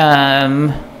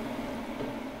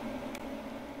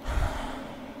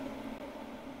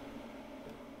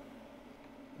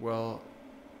 Well,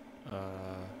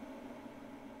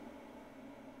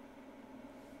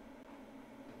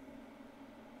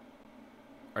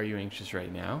 are you anxious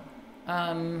right now?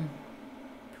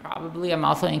 Probably. I'm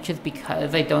also anxious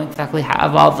because I don't exactly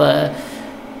have all the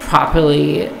proper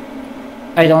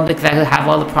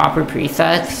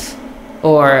presets,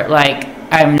 or like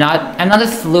I'm not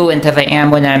as fluent as I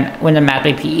am when I'm at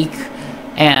my peak,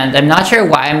 and I'm not sure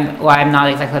why I'm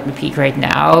not exactly at my peak right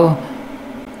now.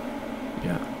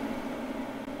 Yeah.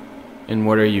 And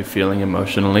what are you feeling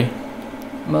emotionally?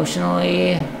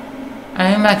 Emotionally,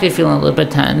 I'm actually feeling a little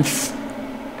bit tense.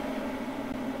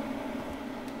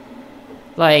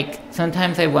 Like,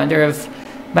 sometimes I wonder if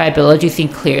my ability to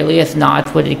think clearly is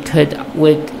not what it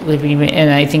would be,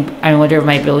 and I wonder if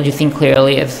my ability to think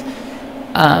clearly is,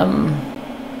 I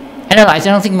don't know, I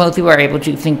don't think most people are able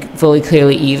to think fully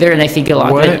clearly either, and I think a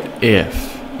lot of it...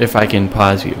 If I can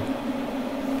pause you,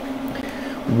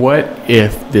 what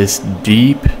if this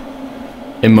deep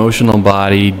emotional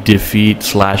body defeat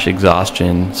 /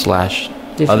 exhaustion /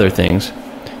 other things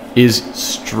is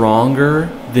stronger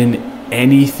than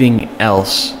anything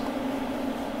else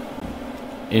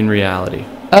in reality?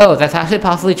 Oh, that's actually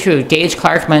possibly true. Gage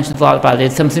Clark mentions a lot about it.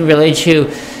 It's something related to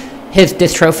his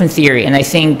dystrophin theory, and I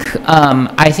think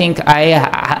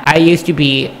I used to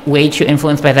be way too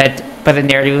influenced by the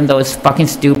narrative, even though it's fucking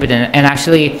stupid. And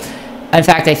actually, in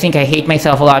fact, I think I hate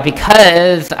myself a lot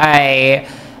because a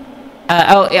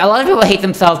lot of people hate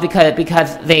themselves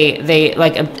because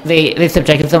they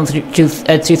subject themselves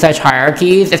to such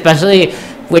hierarchies, especially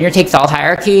winner takes all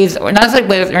hierarchies, or not like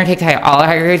winner takes all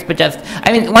hierarchies, but just,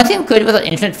 I mean, one thing good with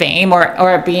internet fame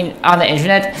or being on the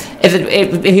internet is that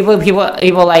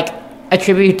people like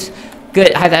attribute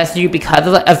good highlights to you because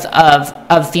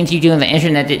of things you do on the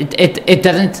internet. It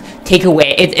doesn't take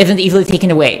away. It isn't easily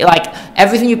taken away. Like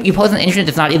everything you post on the internet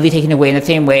is not easily taken away in the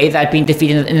same way that being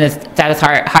defeated in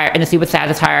the stupid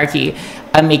status hierarchy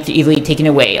makes it easily taken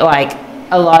away. Like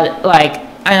a lot, like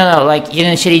I don't know, like getting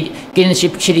a shitty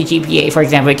GPA, for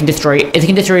example, it can destroy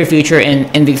your future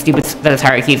in these stupid status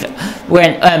hierarchies.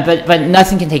 But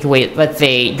nothing can take away, let's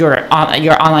say, your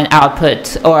online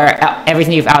output or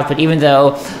everything you've output, even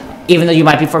though you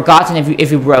might be forgotten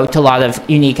if you wrote a lot of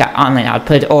unique online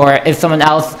output, or if someone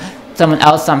else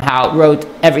somehow wrote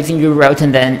everything you wrote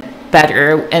and then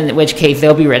better, in which case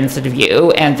they'll be written instead of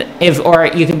you, or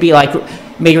you can be like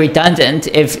made redundant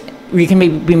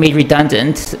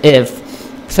if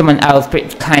someone else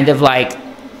kind of like.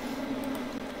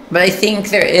 But I think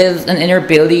there is an inner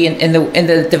ability in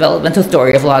the developmental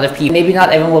story of a lot of people. Maybe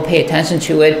not everyone will pay attention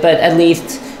to it, but at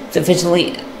least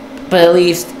sufficiently. But at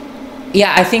least,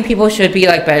 yeah, I think people should be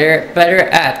like better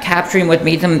at capturing what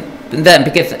made them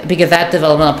because that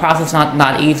developmental process is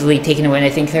not easily taken away. And I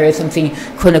think there is something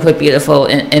quote unquote beautiful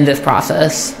in this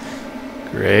process.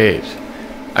 Great.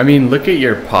 I mean, look at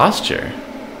your posture.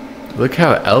 Look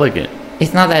how elegant.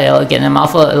 It's not that elegant. I'm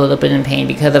also a little bit in pain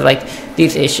because of like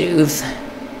these issues.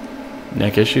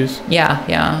 Neck issues?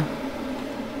 Yeah.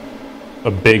 A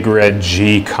Big Red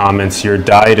G comments, your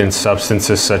diet and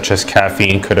substances such as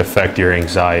caffeine could affect your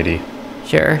anxiety.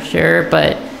 Sure,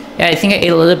 but yeah, I think I ate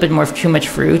a little bit more too much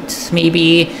fruit,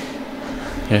 maybe.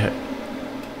 Yeah.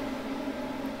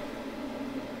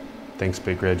 Thanks,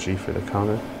 Big Red G, for the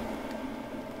comment.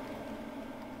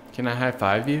 Can I high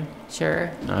five you?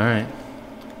 Sure. All right.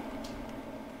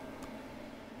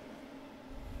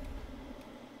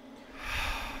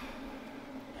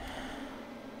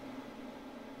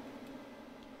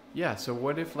 Yeah, so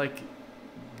what if like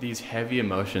these heavy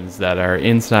emotions that are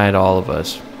inside all of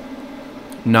us,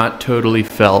 not totally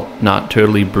felt, not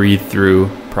totally breathed through,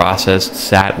 processed,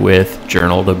 sat with,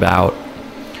 journaled about,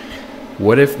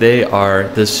 what if they are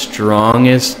the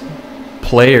strongest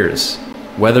players,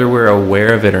 whether we're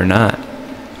aware of it or not,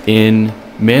 in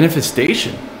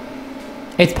manifestation?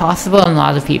 It's possible in a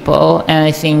lot of people, and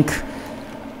I think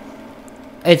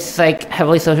it's like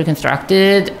heavily social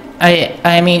constructed.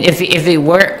 I mean, if they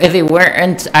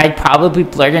weren't, I'd probably be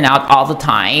blurting out all the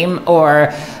time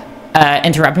or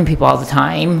interrupting people all the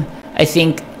time. I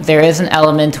think there is an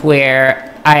element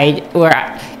where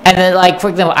and then, like, for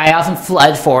example, I often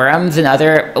flood forums and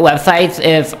other websites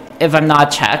if I'm not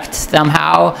checked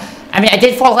somehow. I mean, I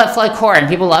did flood Quora, and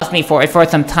people loved me for it for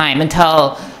some time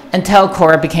until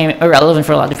Quora became irrelevant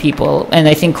for a lot of people, and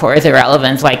I think Quora is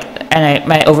irrelevant. Like,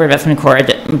 my overinvestment in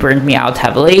Quora burned me out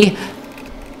heavily.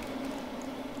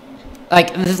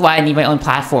 Like, this is why I need my own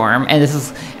platform, and this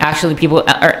is actually people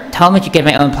are telling me to get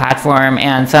my own platform,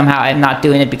 and somehow I'm not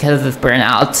doing it because of this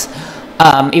burnout.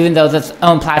 Even though this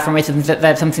own platform is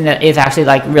something that is actually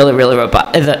like really, really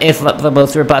robust, is the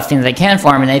most robust thing that I can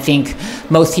form, and I think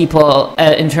most people,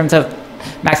 in terms of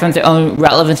maximizing their own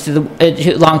relevance to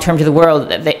the long term to the world,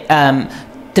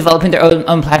 developing their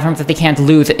own platforms that they can't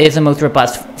lose is the most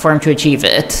robust form to achieve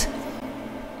it.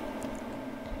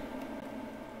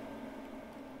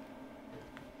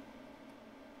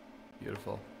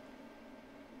 Beautiful.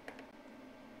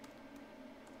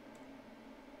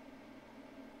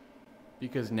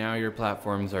 Because now your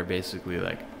platforms are basically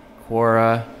like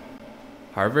Quora,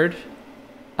 Harvard?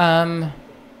 No,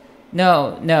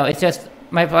 it's just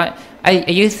I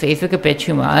use Facebook a bit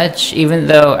too much, even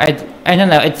though I don't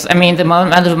know, the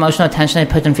amount of emotional attention I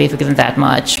put on Facebook isn't that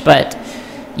much, but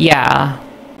yeah.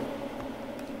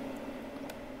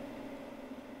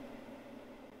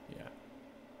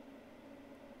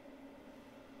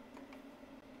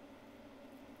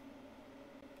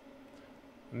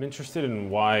 I'm interested in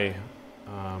why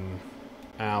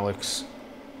Alex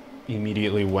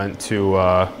immediately went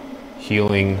to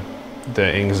healing the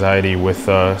anxiety with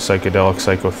psychedelic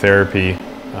psychotherapy,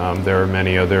 there are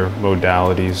many other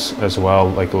modalities as well,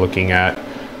 like looking at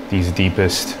these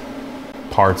deepest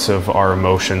parts of our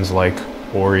emotions, like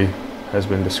Ori has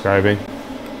been describing.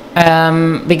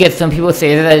 Because some people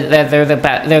say that they're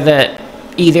the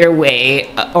either way,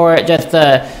 or just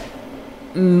the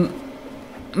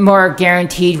more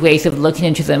guaranteed ways of looking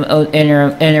into the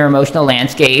inner emotional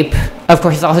landscape. Of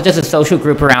course, it's also just a social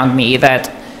group around me that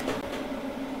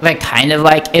kind of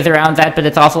like is around that, but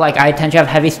it's also like I tend to have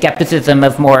heavy skepticism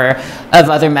of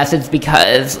other methods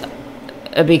because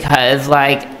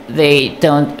like they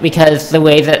don't, because the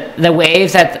ways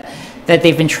that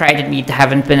they've been tried at me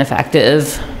haven't been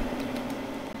effective.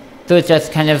 So it's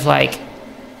just kind of like,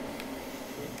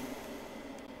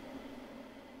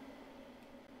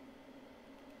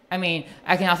 I mean,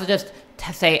 I can also just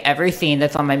say everything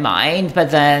that's on my mind,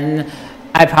 but then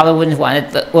I probably wouldn't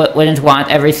want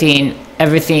everything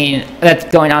that's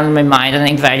going on in my mind and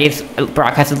anxiety is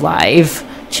broadcasted live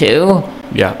too.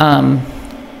 Yeah.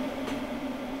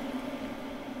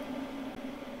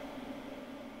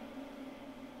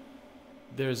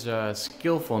 There's a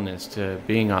skillfulness to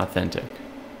being authentic.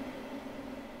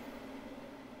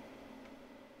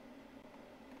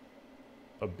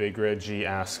 A Big Reggie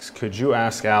asks, could you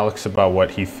ask Alex about what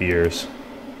he fears?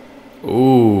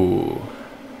 Ooh.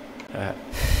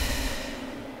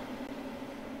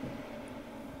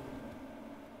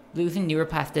 Losing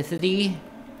neuroplasticity,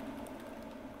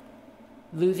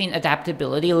 losing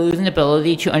adaptability, losing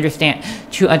ability to adapt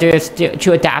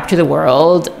to the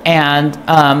world, and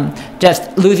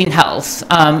just losing health.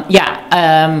 Having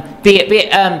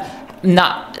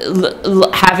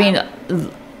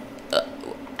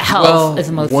health is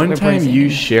the most. One time you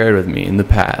shared with me in the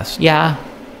past. Yeah.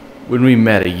 When we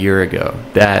met a year ago,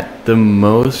 that the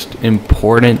most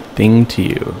important thing to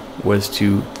you was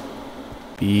to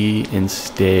be and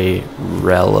stay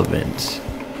relevant.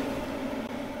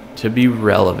 To be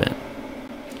relevant.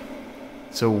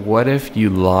 So what if you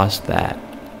lost that?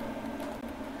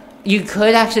 You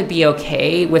could actually be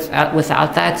okay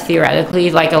without that,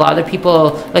 theoretically. Like a lot of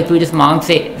people, like Buddhist monks,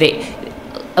 a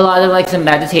lot of like some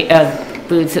Buddhist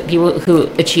people who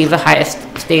achieve the highest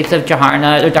states of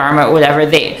jhana or dharma or whatever,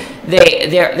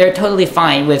 they're totally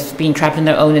fine with being trapped in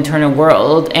their own internal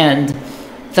world. And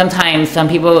sometimes some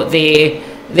people they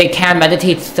can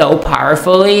meditate so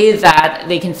powerfully that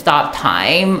they can stop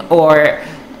time or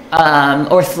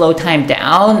slow time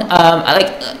down.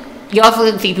 You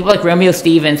also see people like Romeo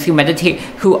Stevens who meditate,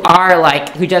 who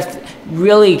just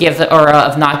really give the aura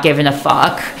of not giving a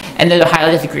fuck, and they're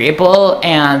highly disagreeable,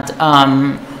 and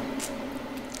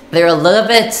they're a little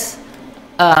bit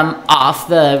off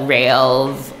the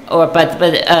rails,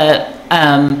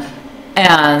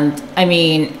 and I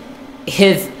mean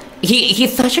he's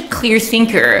such a clear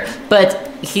thinker, but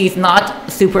he's not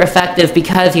super effective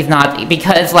because he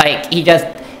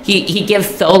gives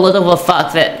so little of a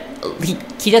fuck that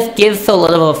he just gives so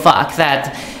little of a fuck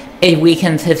that it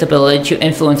weakens his ability to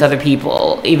influence other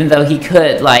people, even though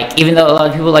a lot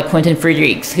of people like Quentin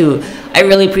Friedrichs, who I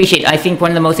really appreciate. I think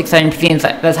one of the most exciting things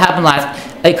that's happened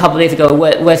a couple days ago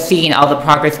was seeing all the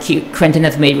progress Quentin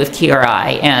has made with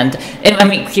QRI, and I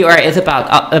mean QRI is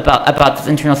about this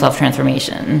internal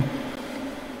self-transformation.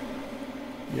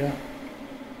 Yeah.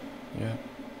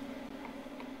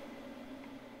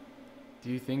 Do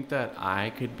you think that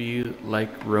I could be like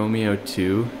Romeo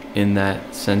too, in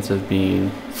that sense of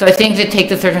being? So I think it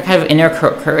takes a certain kind of inner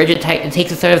courage. It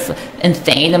takes a sort of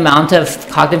insane amount of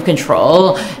cognitive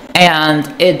control,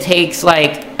 and it takes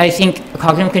I think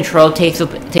cognitive control takes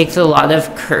a lot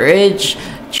of courage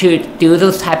to do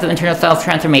those types of internal self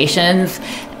transformations,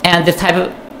 and this type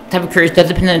of courage does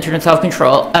depend on internal self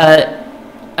control.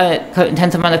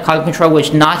 Intense amount of cognitive control,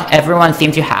 which not everyone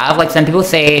seems to have. Like some people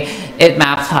say it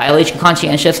maps highly to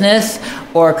conscientiousness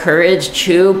or courage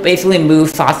to basically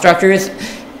move thought structures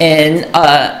in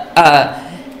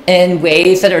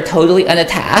ways that are totally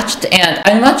unattached. And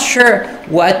I'm not sure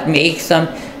what makes some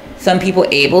people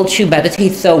able to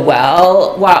meditate so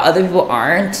well while other people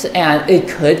aren't. And it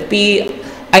could be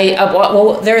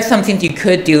there are some things you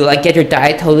could do, like get your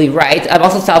diet totally right. I'm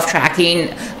also self-tracking.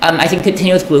 I think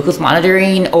continuous glucose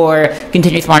monitoring or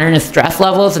continuous monitoring of stress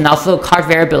levels, and also heart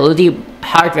variability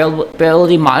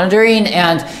monitoring,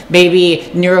 and maybe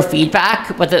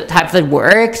neurofeedback. But the type that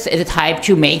works is a type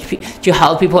to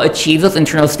help people achieve those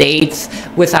internal states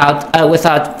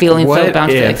without feeling so bound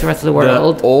to the rest of the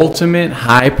world. The ultimate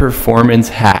high performance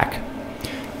hack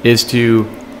is to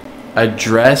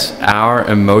address our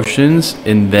emotions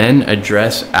and then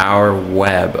address our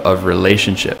web of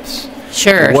relationships.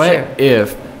 Sure. What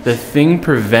if the thing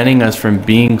preventing us from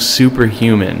being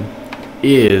superhuman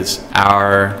is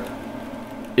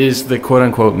the quote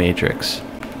unquote matrix.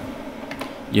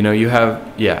 You know, you have,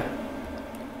 yeah.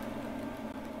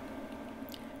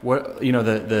 What, you know,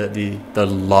 the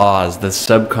laws, the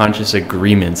subconscious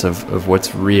agreements of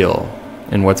what's real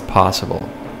and what's possible.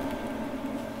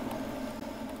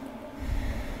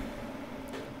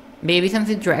 Maybe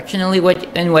something directionally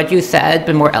what you said,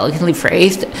 but more elegantly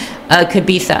phrased, could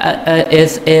be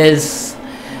is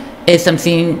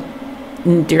something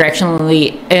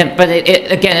directionally, but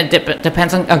it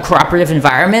depends on cooperative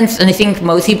environments. And I think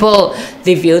most people,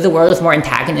 they view the world as more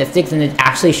antagonistic than it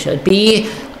actually should be.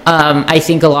 I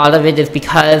think a lot of it is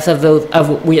because of those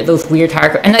weird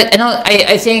hierarchies. And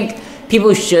I think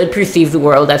people should perceive the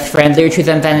world as friendlier to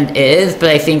them than it is, but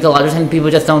I think a lot of times people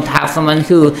just don't have someone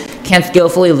who can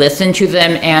skillfully listen to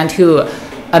them and who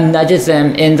nudges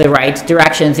them in the right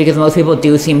directions, because most people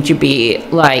do seem to be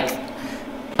like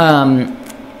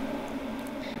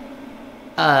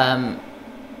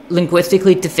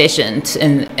linguistically deficient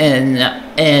in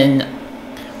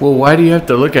Well, why do you have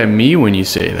to look at me when you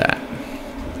say that?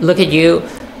 Look at you.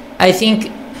 I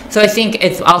think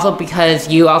it's also because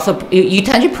you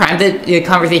tend to prime the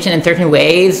conversation in certain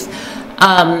ways,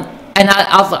 and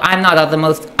I'm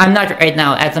not right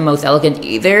now at the most elegant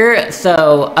either.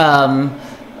 So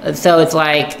it's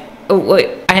like,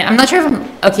 I'm not sure if I'm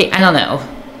okay. I don't know.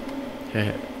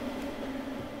 Okay.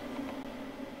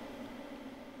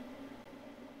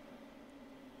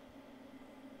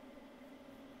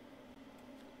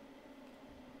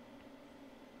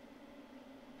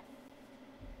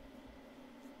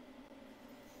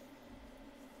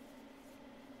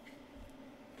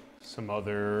 Some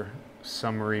other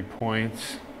summary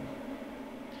points.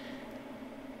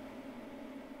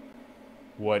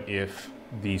 What if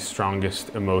the strongest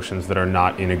emotions that are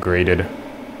not integrated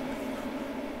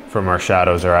from our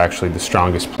shadows are actually the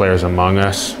strongest players among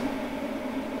us?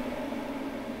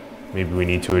 Maybe we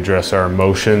need to address our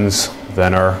emotions,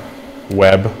 then our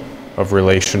web of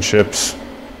relationships,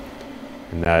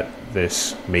 and that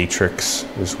this matrix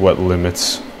is what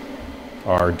limits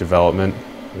our development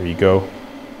or ego.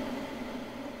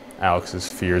 Alex's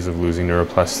fears of losing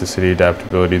neuroplasticity,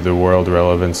 adaptability to the world,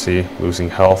 relevancy, losing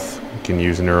health. You can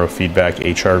use neurofeedback,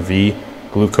 HRV,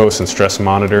 glucose and stress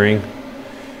monitoring.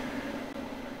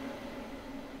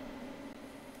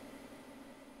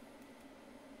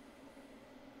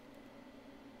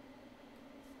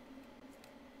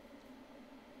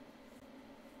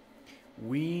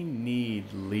 We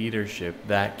need leadership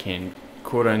that can,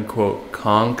 quote unquote,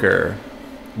 conquer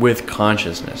with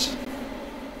consciousness.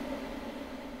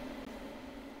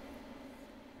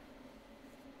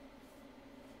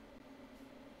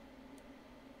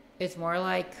 It's more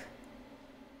like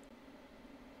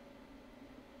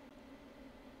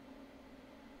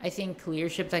I think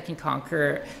leadership that can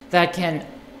conquer, that can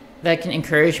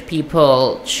encourage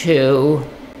people to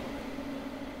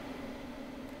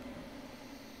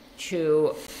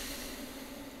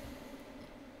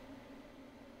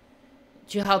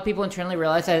help people internally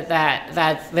realize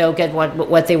that they'll get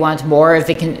what they want more if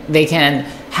they can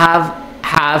have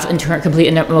complete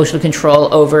emotional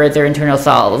control over their internal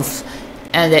selves.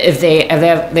 And if they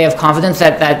have confidence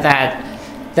that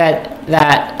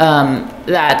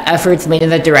efforts made in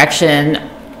that direction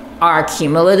are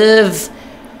cumulative,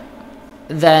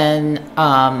 then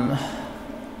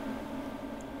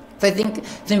so I think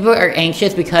some people are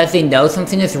anxious because they know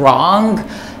something is wrong,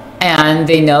 and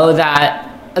they know that.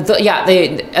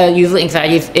 Usually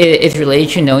anxiety is related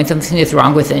to knowing something is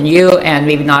wrong within you and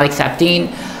maybe not accepting,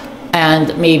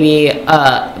 and maybe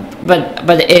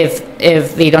but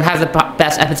if they don't have the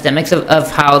best epistemics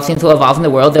of how it seems to evolve in the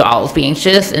world, they'll always be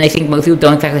anxious. And I think most people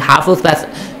don't exactly have those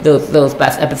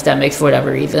best epistemics for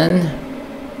whatever reason.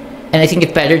 And I think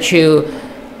it's better to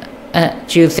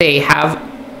have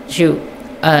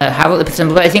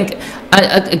epistemic. But I think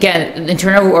again,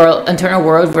 internal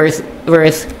world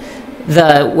versus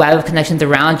the web of connections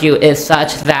around you is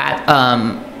such that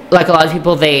like a lot of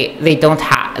people, they need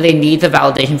the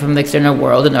validation from the external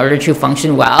world in order to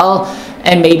function well,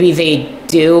 and maybe they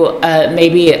do.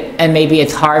 Maybe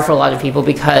it's hard for a lot of people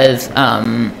because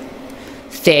there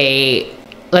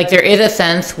is a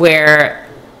sense where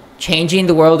changing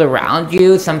the world around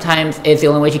you sometimes is the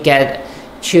only way to get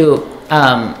to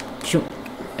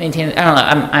maintain. I don't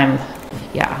know.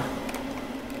 Yeah.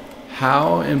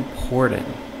 How important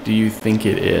do you think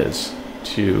it is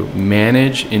to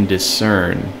manage and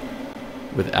discern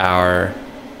with our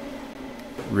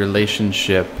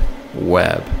relationship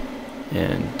web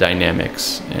and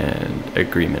dynamics and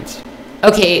agreements?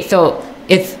 Okay, so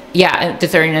it's yeah,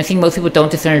 discerning. I think most people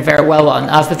don't discern very well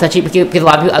enough, especially because a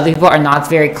lot of other people are not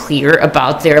very clear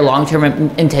about their long-term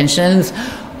intentions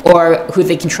or who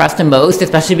they can trust the most,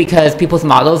 especially because people's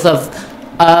models of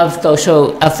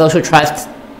social trust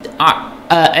are,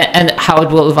 and how it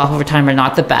will evolve over time are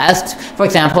not the best. For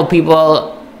example,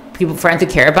 friends who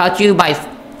care about you might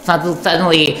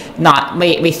suddenly not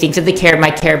may think that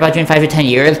might care about you in 5 to 10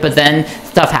 years, but then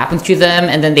stuff happens to them,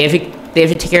 and then they have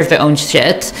to take care of their own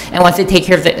shit. And once they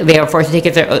they are forced to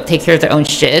take care of their own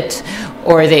shit,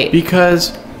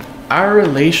 because our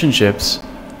relationships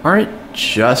aren't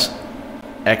just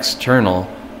external,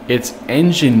 it's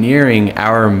engineering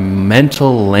our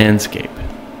mental landscape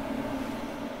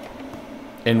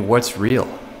and what's real,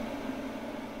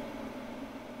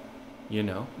 you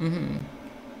know. Mm-hmm.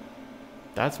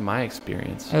 That's my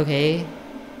experience. Okay.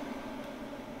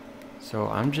 So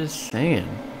I'm just saying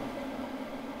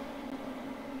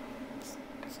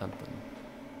something.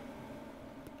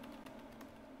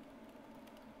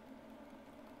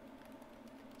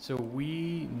 So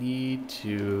we need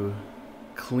to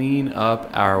clean up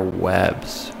our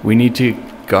webs. We need to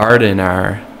garden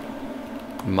our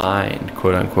mind,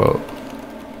 quote unquote.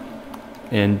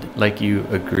 And like you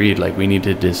agreed, like we need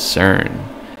to discern.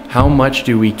 How much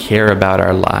do we care about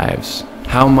our lives?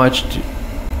 How much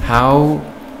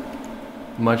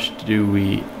do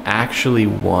we actually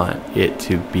want it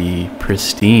to be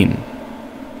pristine?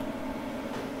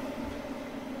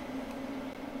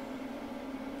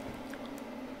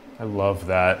 I love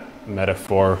that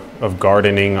metaphor of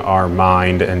gardening our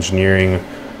mind, engineering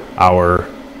our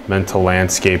mental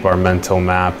landscape, our mental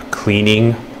map,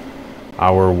 cleaning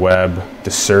our web,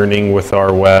 discerning with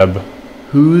our web.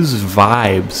 Whose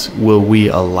vibes will we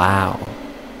allow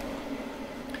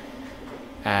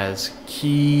as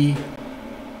key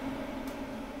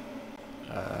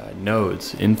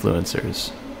nodes,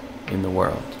 influencers in the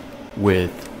world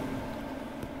with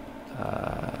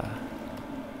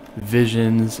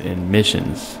visions and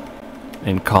missions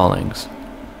and callings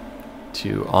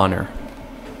to honor?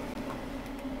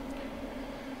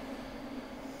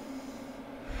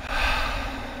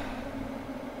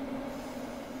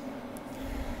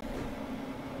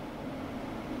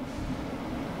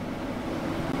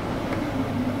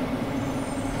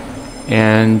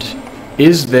 And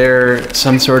is there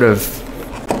some sort of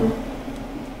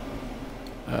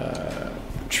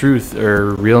truth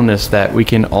or realness that we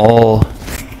can all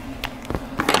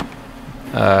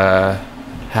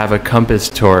have a compass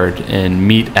toward and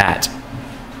meet at?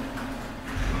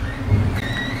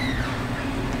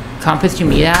 Compass to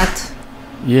meet at?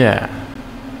 Yeah.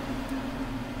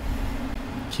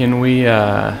 Can we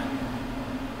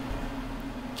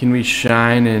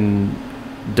shine and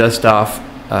dust off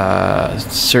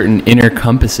certain inner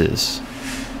compasses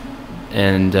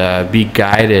and be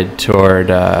guided toward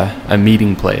a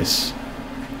meeting place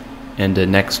and a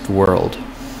next world?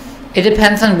 It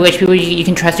depends on which people you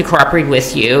can trust to cooperate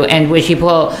with you, and which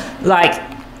people, like,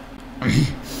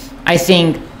 I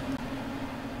think,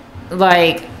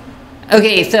 like,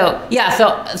 okay, so yeah,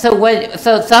 so some of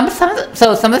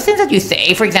the things that you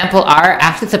say, for example, are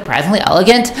actually surprisingly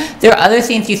elegant. There are other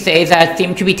things you say that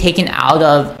seem to be taken out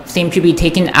of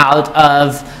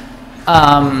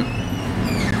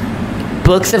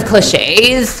books of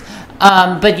cliches.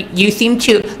 But you seem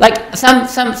to like some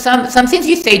things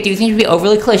you say do seem to be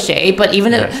overly cliche. But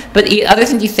other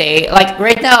things you say, like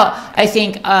right now, I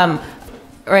think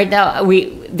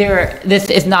this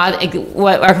is not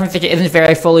what our conversation isn't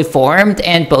very fully formed,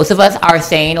 and both of us are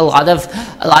saying a lot of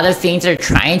things that are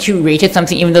trying to reach at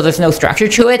something, even though there's no structure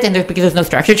to it, and because there's no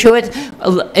structure to it,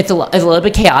 it's a little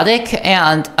bit chaotic,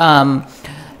 and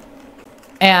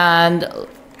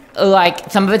like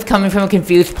some of it's coming from a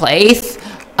confused place.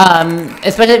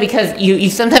 Especially because you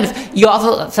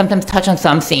also sometimes touch on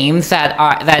some themes so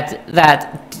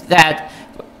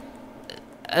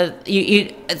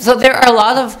there are a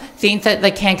lot of things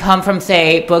that can come from,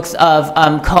 say, books of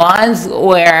koans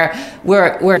where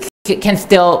can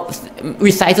still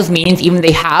recite those meanings even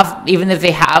if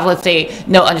they have, let's say,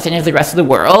 no understanding of the rest of the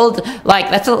world. Like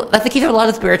that's the case of a lot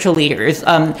of spiritual leaders.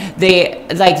 They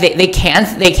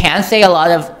can say a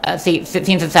lot of things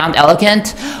that sound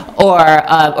elegant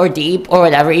or deep or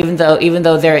whatever, even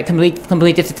though they're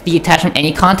completely detached from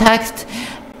any context,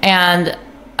 and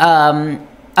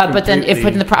but then if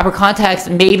put in the proper context,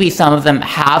 maybe some of them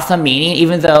have some meaning,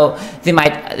 even though they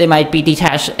might be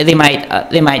detached. They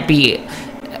might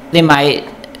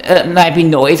be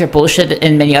noise or bullshit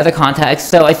in many other contexts.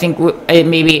 So I think I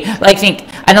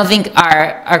don't think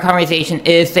our conversation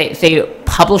is say book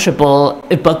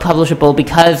publishable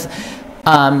because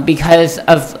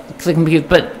of the compute,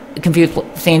 but confused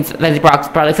scenes that it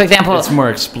brought. Like, for example, It's more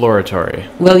exploratory.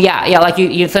 well, yeah, like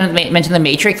you sort of mentioned the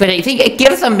Matrix, but I think it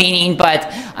gives some meaning.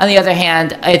 But on the other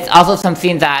hand, it's also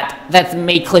something that's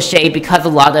made cliche because a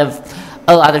lot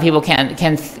of people can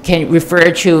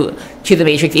refer to the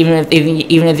Matrix even if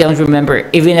they don't remember,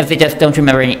 even if they just don't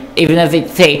remember, even if they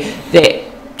say that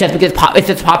just because it's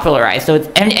just popularized. So it's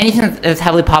anything that's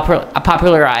heavily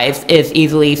popularized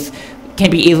can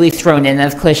be easily thrown in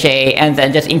as cliche, and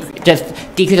then just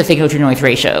decrease the signal to noise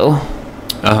ratio.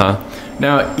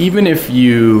 Now, even if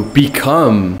you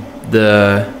become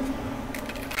the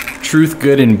truth,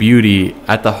 good, and beauty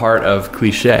at the heart of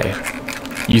cliche,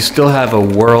 you still have a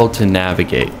world to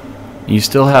navigate. You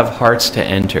still have hearts to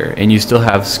enter, and you still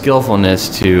have skillfulness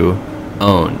to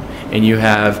own. And you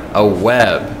have a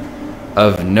web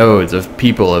of nodes, of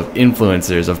people, of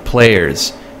influencers, of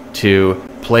players to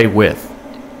play with.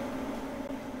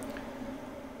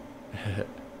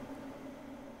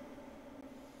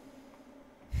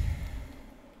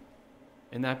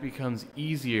 And that becomes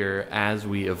easier as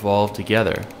we evolve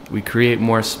together. We create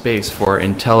more space for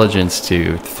intelligence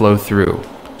to flow through.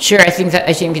 Sure, I think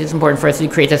it's important for us to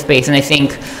create that space, and I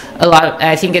think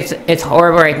it's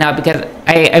horrible right now because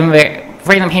I'm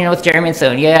hanging out with Jeremy and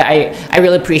Sonia. I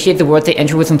really appreciate the world they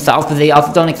enter with themselves, but they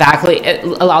also don't exactly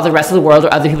allow the rest of the world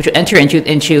or other people to enter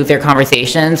into their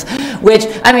conversations. Which,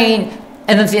 I mean,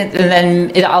 and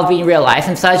then it all being real life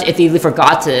and such, it's easily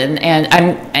forgotten,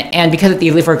 and because it's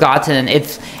easily forgotten,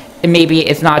 maybe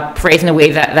it's not phrased in a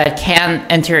way that can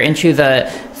enter into the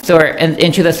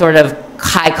sort of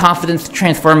high confidence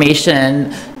transformation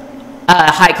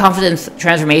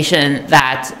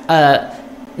that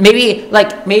maybe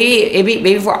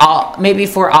for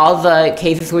all the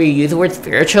cases where you use the word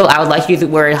spiritual, I would like to use the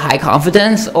word high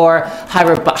confidence or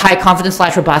high confidence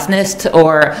 / robustness,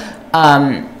 or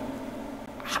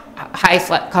high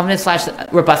confidence /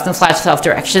 robustness /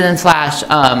 self-direction /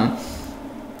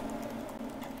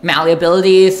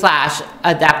 malleability /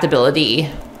 adaptability.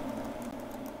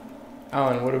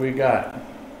 Alan, what do we got?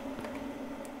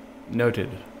 Noted.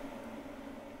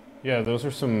 Yeah, those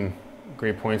are some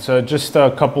great points. Just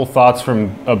a couple thoughts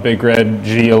from a Big Red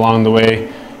G along the way.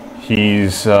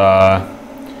 He's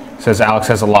says Alex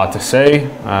has a lot to say.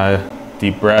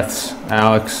 Deep breaths,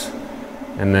 Alex.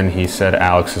 And then he said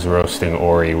Alex is roasting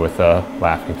Ori with a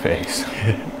laughing face.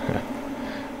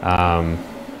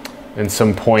 And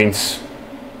some points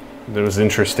that was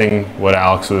interesting what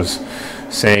Alex was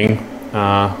saying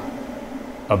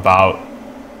about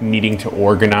needing to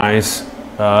organize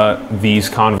these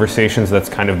conversations. That's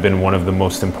kind of been one of the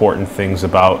most important things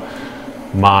about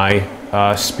my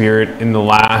spirit in the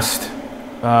last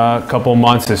couple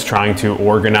months, is trying to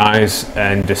organize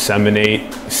and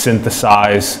disseminate,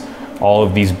 synthesize all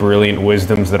of these brilliant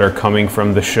wisdoms that are coming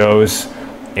from the shows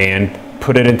and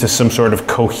put it into some sort of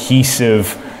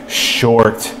cohesive,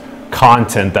 short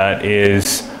content that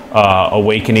is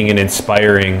awakening and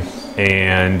inspiring.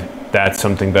 And that's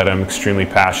something that I'm extremely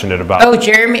passionate about.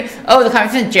 The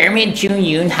conversation Jeremy and Jun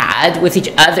Yoon had with each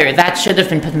other, that should have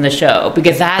been put in the show,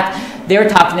 because they were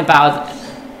talking about,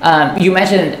 you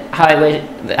mentioned how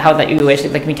you wish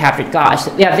that we captured Gosh.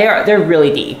 Yeah, they're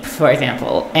really deep, for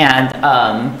example. And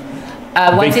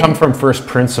they come from first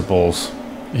principles.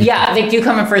 Yeah, they do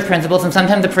come from first principles, and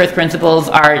sometimes the first principles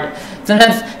are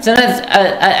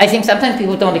I think sometimes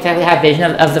people don't exactly have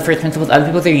vision of the first principles other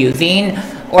people they're using,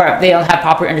 or they don't have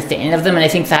proper understanding of them. And I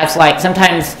think that's like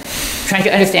sometimes trying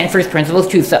to understand first principles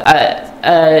to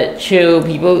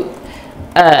people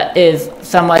is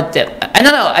somewhat. I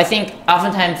don't know. I think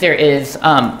oftentimes there is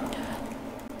an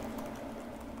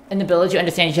ability to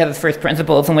understand each other's first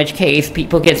principles, in which case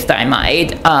people get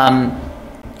stymied.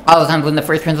 All the time when the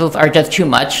first principles are just too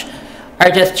much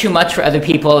for other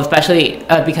people, especially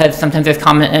because sometimes there's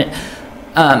common.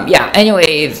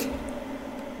 Anyways.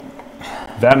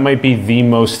 That might be the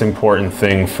most important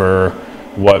thing for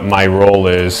what my role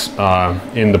is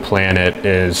in the planet,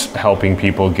 is helping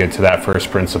people get to that first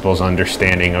principles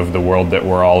understanding of the world that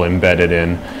we're all embedded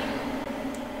in,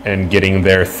 and getting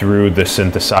there through the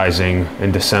synthesizing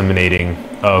and disseminating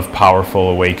of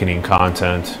powerful awakening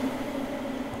content.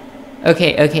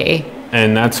 Okay.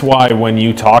 And that's why when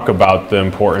you talk about the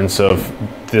importance of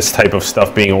this type of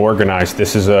stuff being organized,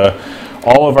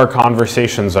 all of our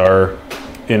conversations are,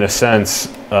 in a sense,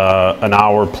 an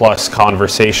hour plus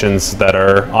conversations that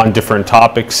are on different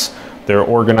topics. They're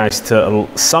organized to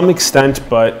some extent,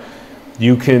 but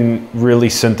you can really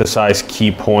synthesize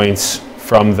key points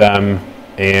from them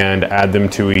and add them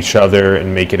to each other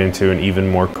and make it into an even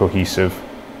more cohesive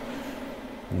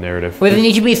narrative. Well, they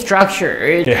need to be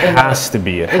structured. It has to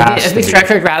be. It has to be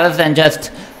structured rather than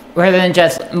just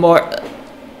more.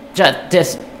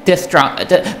 just this strong.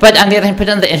 But on the other hand, put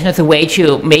it on the internet a way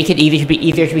to make it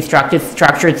easier to be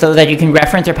structured so that you can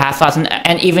reference your past thoughts,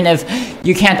 and even if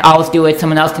you can't always do it,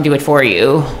 someone else can do it for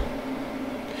you.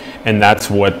 And that's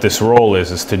what this role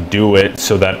is to do it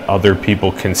so that other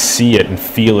people can see it and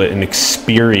feel it and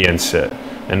experience it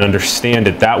and understand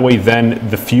it. That way, then,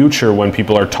 the future, when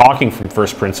people are talking from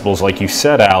first principles, like you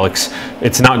said, Alex,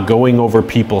 it's not going over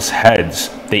people's heads.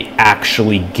 They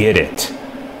actually get it,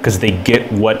 because they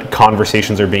get what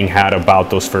conversations are being had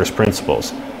about those first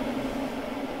principles.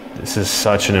 This is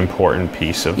such an important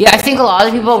piece of... Yeah, I think a lot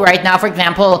of people right now, for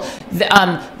example,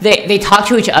 they talk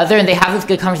to each other and they have these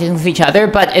good conversations with each other,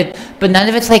 but none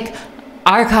of it's like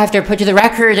archived or put to the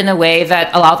record in a way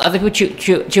that allows other people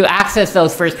to access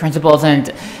those first principles, and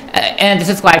this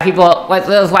is why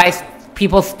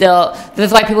people still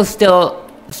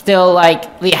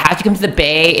like they have to come to the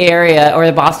Bay Area or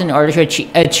the Boston in order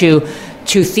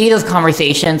to see those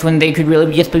conversations when they could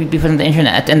really just be put on the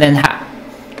internet and then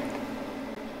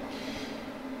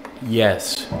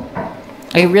Yes.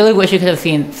 I really wish you could have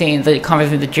seen the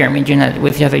conversation with Jeremy and Jeanette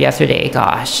with each other yesterday.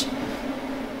 Gosh.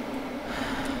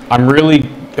 I'm really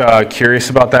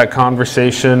curious about that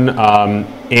conversation.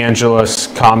 Angela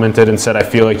commented and said, I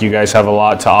feel like you guys have a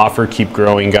lot to offer. Keep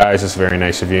growing, guys. It's very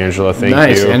nice of you, Angela. Thank you.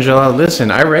 Nice, Angela. Listen,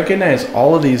 I recognize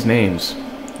all of these names.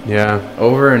 Yeah.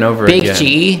 Over and over Big again.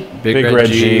 G. Big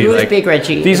Red G. Who is Big Red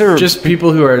G? These are just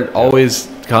people who are always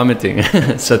commenting.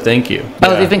 So thank you.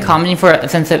 Oh, they've been commenting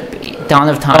since the dawn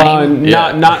of time. When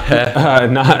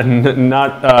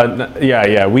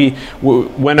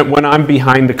I'm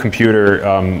behind the computer,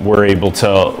 we're able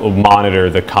to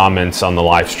monitor the comments on the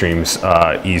live streams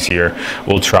easier.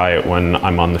 We'll try it when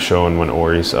I'm on the show and when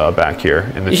Ori's back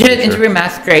here in the You should future. interview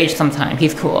Max Grage sometime.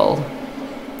 He's cool.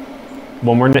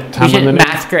 One more time You on the should name?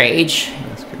 Max Grage.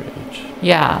 Masquerade.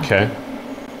 Yeah. Okay.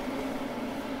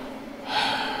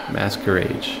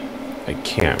 Masquerade. I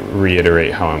can't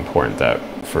reiterate how important that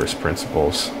first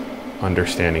principles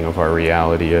understanding of our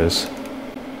reality is.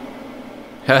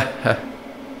 Can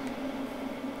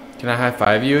I high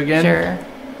five you again? Sure.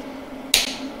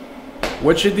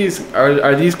 What should these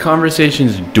are these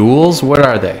conversations duels? What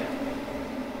are they?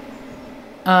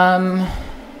 I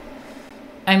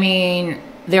mean,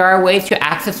 there are ways to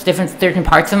access certain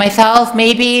parts of myself,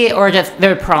 maybe, or just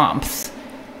they're prompts.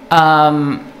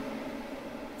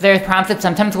 There's prompts that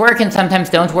sometimes work and sometimes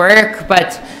don't work,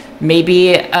 but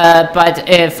maybe. But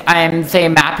if I'm, say,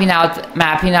 mapping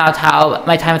out how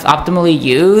my time is optimally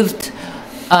used,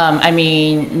 I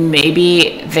mean,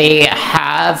 maybe they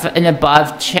have an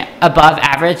above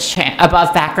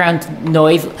background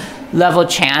noise level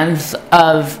chance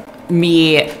of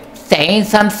me saying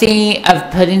something, of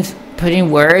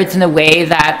putting words in a way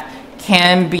that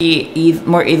can be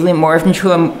more easily morphed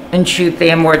into say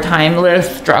a more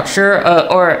timeless structure,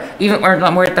 or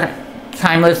not more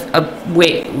timeless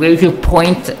way to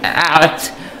point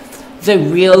out the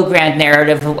real grand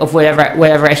narrative of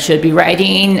whatever I should be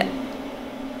writing,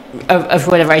 of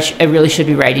whatever I really should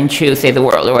be writing to, say, the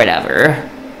world or whatever.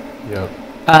 Yep.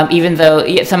 Even though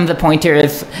some of the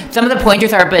pointers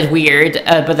are a bit weird,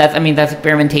 but that's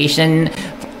experimentation.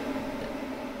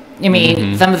 I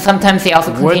mean, sometimes they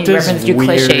also contain reference to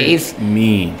cliches.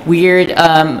 Mean? Weird.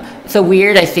 So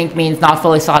weird, I think, means not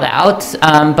fully thought out.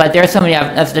 But there are so many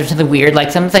definitions of weird.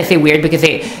 Like sometimes I say weird because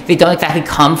they don't exactly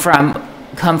come from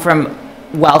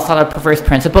well thought out first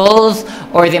principles,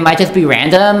 or they might just be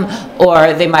random,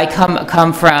 or they might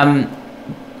come from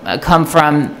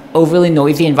overly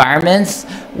noisy environments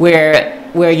where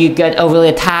you get overly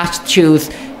attached to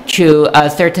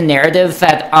certain narratives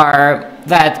that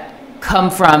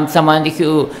come from someone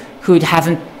who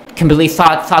hasn't completely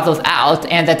thought those out,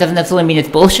 and that doesn't necessarily mean it's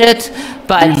bullshit,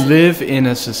 but we live in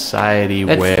a society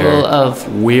that's where full of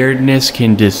weirdness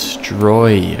can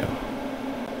destroy you.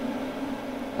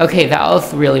 Okay, that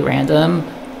was really random.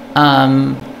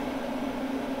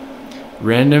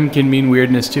 Random can mean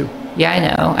weirdness too.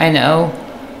 Yeah, I know.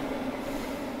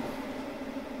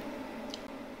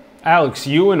 Alex,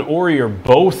 you and Ori are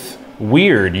both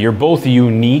weird. You're both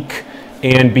unique.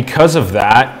 And because of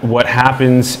that, what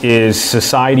happens is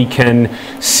society can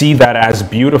see that as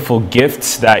beautiful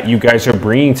gifts that you guys are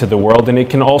bringing to the world. And it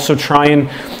can also try and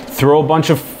throw a bunch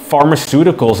of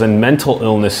pharmaceuticals and mental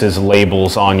illnesses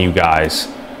labels on you guys.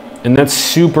 And that's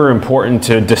super important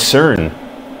to discern.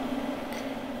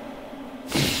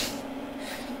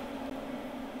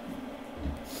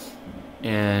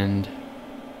 And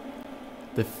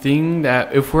the thing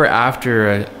that, if we're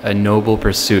after a noble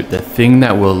pursuit, the thing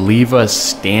that will leave us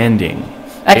standing.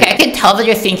 Okay, I can tell that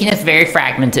your thinking is very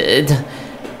fragmented.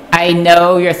 I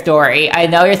know your story. I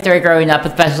know your story growing up,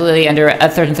 especially under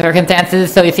certain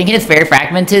circumstances. So you're thinking it's very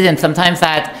fragmented, and sometimes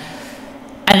that,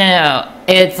 I don't know.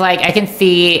 It's like I can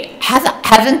see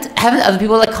haven't other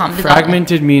people like commented on it?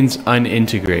 Fragmented means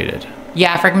unintegrated.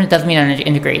 Yeah, fragmented does mean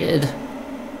integrated.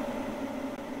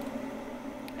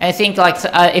 I think like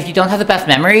if you don't have the best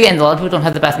memory, and a lot of people don't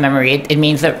have the best memory, it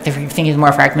means that the thinking is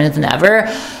more fragmented than ever.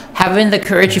 Having the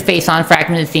courage to face on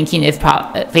fragmented thinking is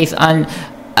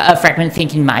fragmented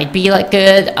thinking might be like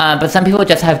good, but some people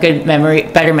just have good memory,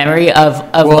 better memory of.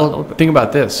 Well, think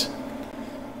about this.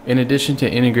 In addition to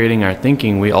integrating our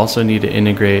thinking, we also need to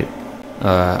integrate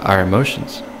our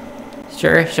emotions.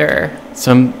 Sure.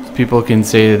 Some people can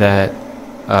say that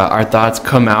our thoughts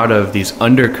come out of these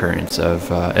undercurrents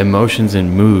of emotions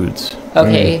and moods.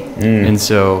 Okay. And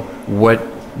so what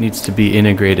needs to be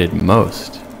integrated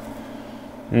most?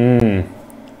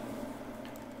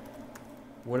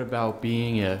 What about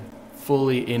being a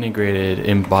fully integrated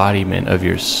embodiment of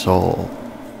your soul?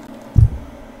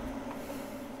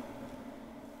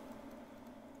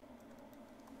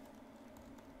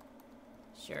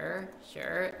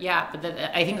 Sure. Yeah, but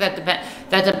I think that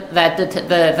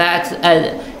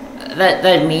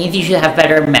that means you should have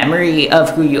better memory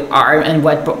of who you are and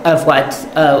what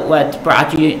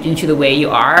brought you into the way you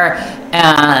are,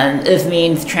 and this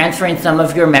means transferring some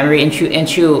of your memory into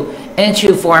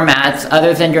formats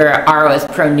other than your ROS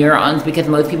Pro neurons, because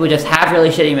most people just have really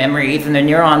shitty memories and their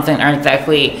neurons aren't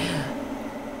exactly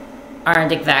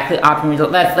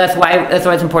optimal. That's why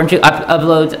it's important to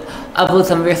upload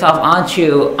some of yourself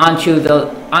onto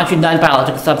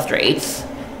non-biological substrates.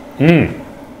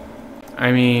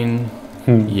 I mean,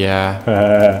 yeah.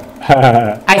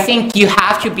 I think you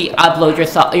have to upload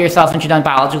yourself into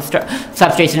non-biological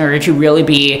substrates in order to really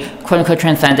be quote unquote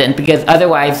transcendent, because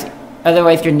otherwise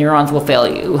your neurons will fail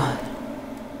you.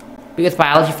 Because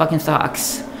biology fucking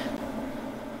sucks.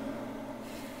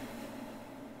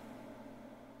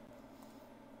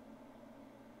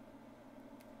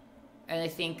 And I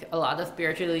think a lot of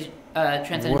spiritually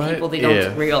transcendent people, they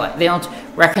don't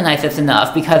recognize this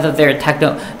enough because of their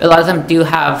a lot of them do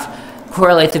have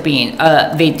correlates to being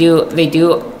they do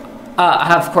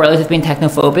have correlates to being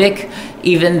technophobic,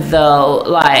 even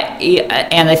though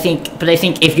I think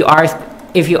if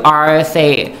you are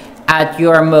say at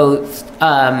your most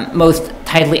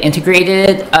tightly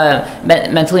integrated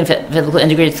mentally and physically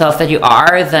integrated self that you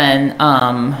are, then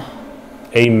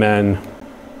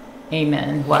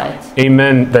Amen. What?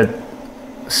 Amen. That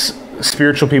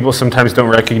spiritual people sometimes don't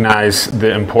recognize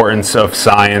the importance of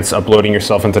science, uploading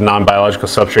yourself into non-biological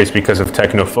substrates because of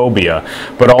technophobia.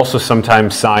 But also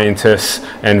sometimes scientists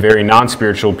and very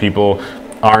non-spiritual people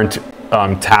aren't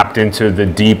tapped into the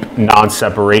deep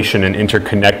non-separation and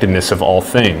interconnectedness of all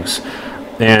things.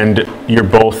 And you're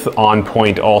both on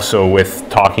point also with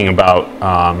talking about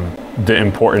the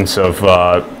importance of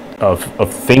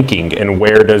thinking, and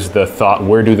where do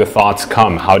the thoughts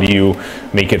come? How do you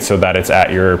make it so that it's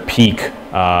at your peak?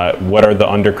 What are the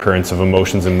undercurrents of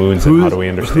emotions and moods, and how do we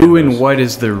understand who and what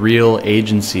is the real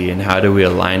agency, and how do we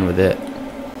align with it?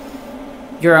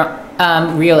 Your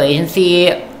real agency,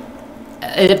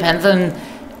 it depends on,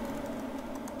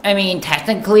 I mean,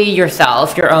 technically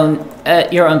yourself, your own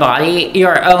body,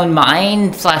 your own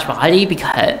mind / body,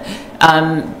 because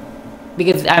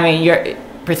I mean your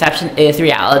perception is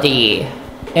reality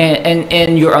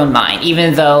in your own mind,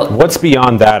 even though... What's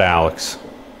beyond that, Alex?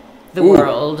 The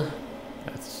world.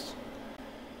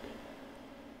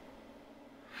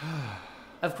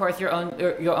 Of course, your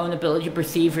own ability to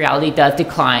perceive reality does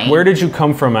decline. Where did you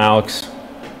come from, Alex?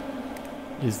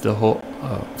 Is the whole...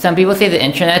 Some people say the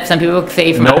internet, some people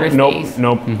say from outer space.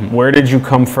 Nope. Mm-hmm. Where did you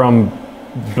come from?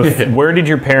 Where did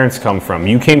your parents come from?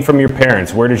 You came from your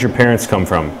parents. Where did your parents come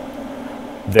from?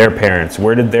 Their parents.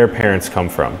 Where did their parents come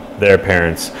from? Their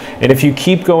parents. And if you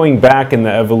keep going back in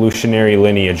the evolutionary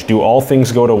lineage, do all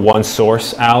things go to one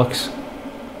source, Alex?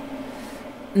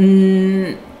 Not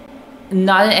in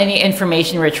any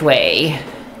information-rich way.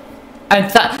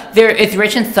 It's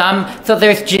rich in some. So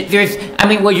there's. I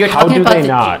mean, well, you're talking about. How do they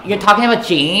not? You're talking about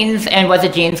genes and what the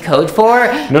genes code for.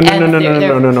 No.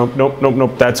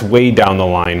 That's way down the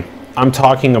line. I'm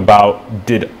talking about,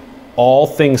 did all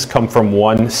things come from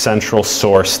one central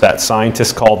source that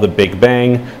scientists call the Big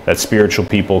Bang, that spiritual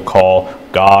people call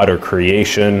God or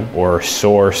creation or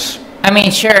source? I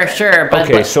mean, sure. But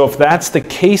okay, so if that's the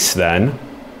case, then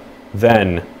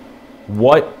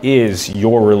what is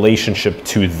your relationship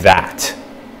to that?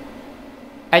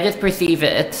 I just perceive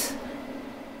it.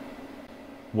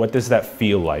 What does that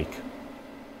feel like?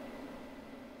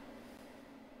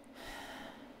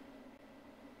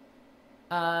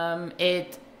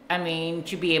 I mean,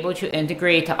 to be able to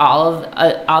integrate all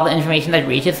the information that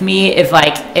reaches me is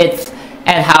like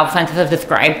and how scientists have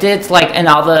described it, like in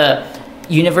all the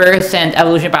universe and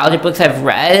evolutionary biology books I've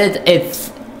read,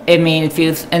 it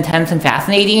feels intense and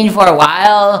fascinating for a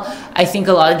while. I think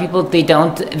a lot of people they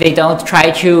don't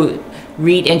try to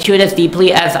read into it as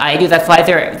deeply as I do. That's why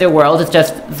their world is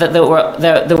just the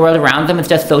world around them is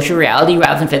just social reality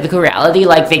rather than physical reality.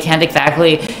 Like they can't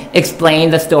exactly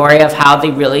explain the story of how they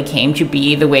really came to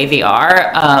be the way they are.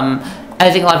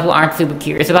 I think a lot of people aren't super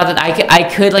curious about that. I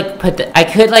could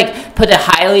put a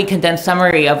highly condensed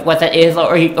summary of what that is,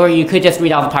 or you could just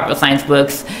read all the popular science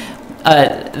books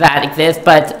that exist.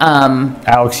 But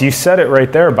Alex, you said it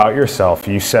right there about yourself.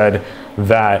 You said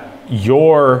that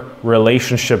your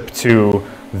relationship to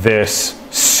this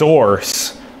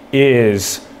source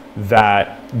is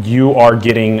that you are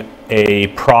getting a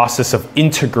process of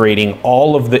integrating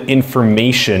all of the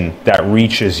information that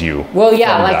reaches you. Well,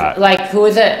 yeah, like who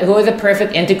is a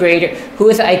perfect integrator? Who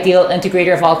is the ideal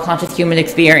integrator of all conscious human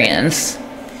experience?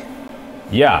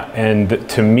 Yeah, and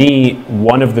to me,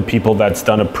 one of the people that's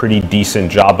done a pretty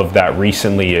decent job of that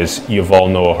recently is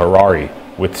Yuval Noah Harari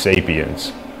with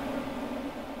 *Sapiens*.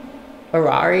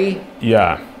 Harari?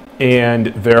 Yeah, and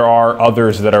there are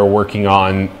others that are working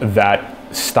on that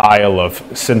style of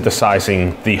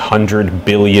synthesizing the 100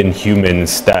 billion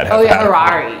humans that have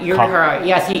Harari. Harari.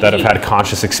 Yes, have had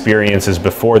conscious experiences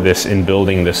before this in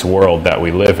building this world that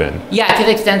we live in. Yeah, to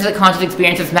the extent that conscious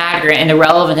experiences matter and are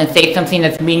relevant and say something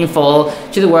that's meaningful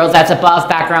to the world that's above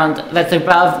background, that's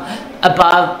above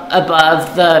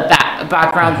the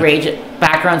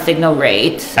background signal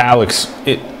rate. Alex,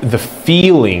 the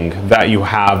feeling that you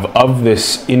have of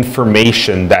this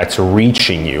information that's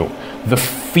reaching you, the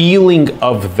feeling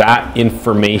of that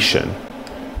information,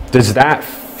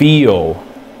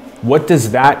 what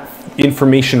does that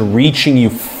information reaching you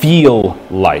feel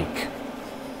like?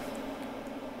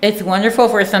 It's wonderful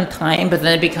for some time, but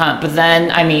then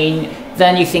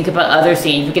then you think about other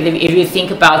things. Because if you think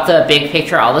about the big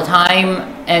picture all the time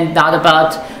and not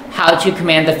about how to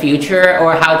command the future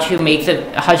or how to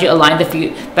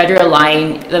better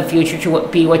align the future to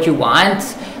be what you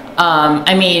want.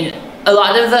 A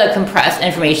lot of the compressed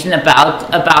information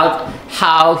about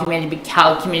how humanity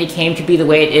came to be the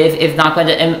way it is not going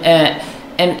to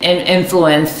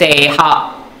influence,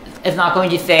 it's not going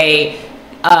to say.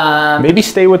 Maybe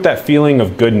stay with that feeling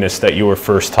of goodness that you were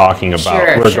first talking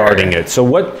about regarding it.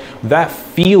 So that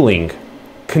feeling,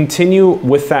 continue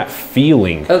with that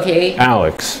feeling. Okay.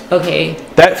 Alex. Okay.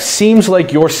 That seems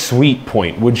like your sweet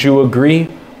point. Would you agree?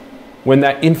 When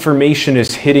that information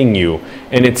is hitting you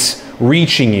and it's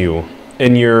reaching you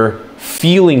and you're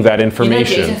feeling that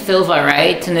information. You know Jason Silva,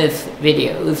 right? In his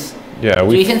videos. Yeah,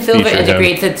 Jason Silva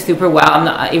integrates it super well. I'm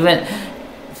not even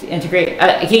integrate.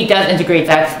 He does integrate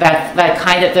that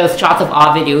kind of those shots of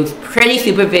awe videos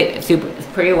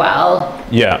pretty well.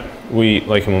 Yeah, we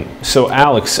like him. So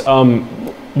Alex,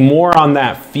 more on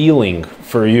that feeling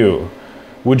for you.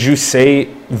 Would you say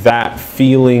that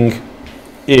feeling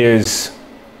is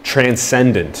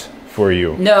transcendent for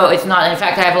you? No, it's not. In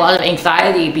fact, I have a lot of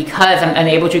anxiety because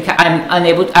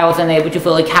I was unable to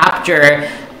fully capture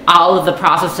all of the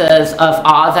processes of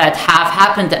awe that have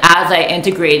happened as I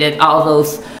integrated all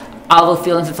those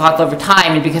feelings and thoughts over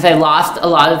time, and because I lost a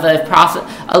lot of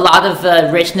the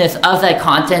richness of that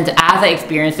content as I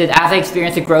experienced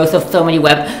the growth of so many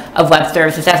web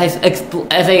services,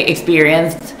 as I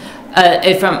experienced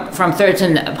it from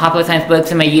certain popular science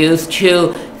books in my youth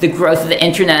to the growth of the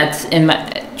internet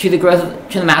to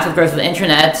the massive growth of the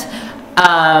internet.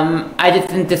 I just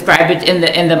didn't describe it in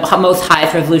the most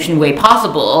highest resolution way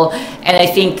possible, and I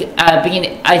think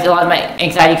a lot of my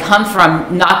anxiety comes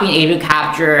from not being able to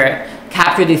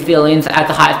capture these feelings at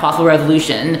the highest possible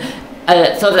resolution,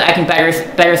 so that I can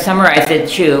better summarize it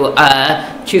to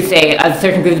say a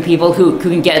certain group of people who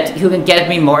can get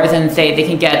me more than say they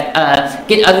can get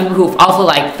other people who've also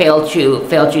failed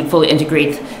to fully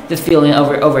integrate this feeling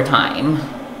over time.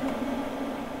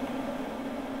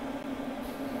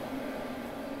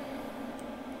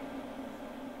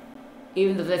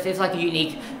 Even though this is a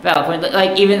unique development,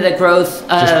 even the growth.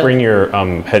 Just bring your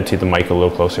head to the mic a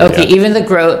little closer. Okay, yeah. Even the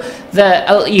growth,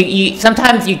 you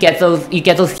sometimes you get those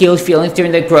huge feelings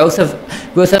during the growth of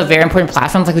very important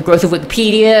platforms, like the growth of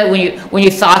Wikipedia. When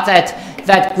you thought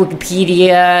that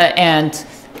Wikipedia and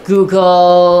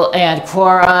Google and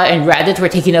Quora and Reddit were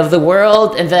taking over the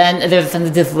world, and then there's some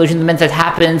disillusionment that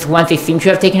happens once they seem to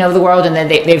have taken over the world, and then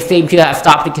they seem to have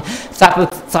stopped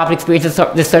experiencing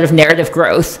this sort of narrative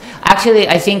growth. Actually,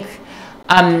 I think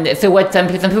So what some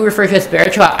people refer to as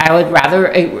spiritual, I would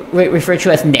rather refer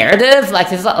to as narrative. Like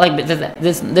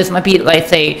this might be, like,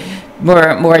 say,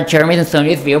 more Jeremy than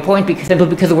Sonia's viewpoint, simply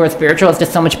because the word spiritual is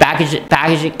just so much baggage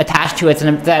attached to it,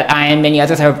 and that I and many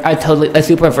others are totally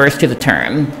super averse to the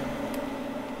term.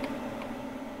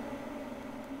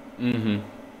 Mm-hmm.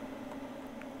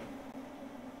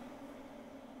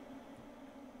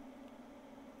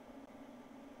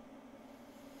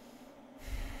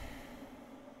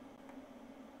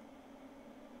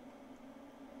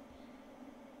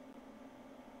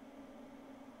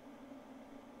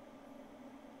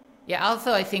 Yeah,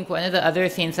 also, I think one of the other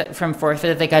scenes from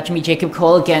Forfeit is I got to meet Jacob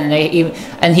Cole again,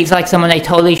 and he's like someone I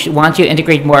totally want to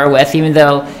integrate more with, even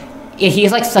though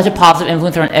he's like such a positive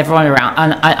influence on everyone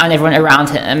around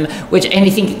him, and I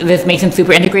think this makes him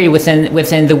super integrated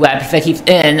within the web that he's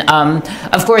in.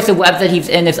 Of course, the web that he's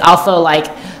in is also like,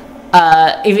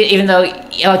 even though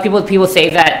people say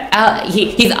that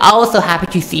he's also happy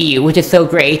to see you, which is so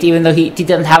great, even though he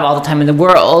doesn't have all the time in the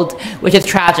world, which is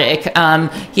tragic.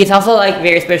 He's also like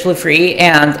very spiritually free,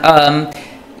 and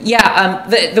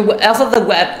also the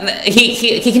web,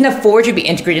 he can afford to be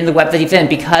integrated in the web that he's in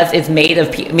because it's made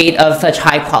of such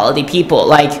high quality people.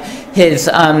 Like his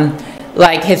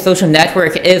social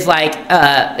network is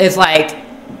like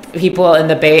people in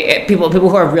the Bay, people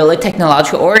who are really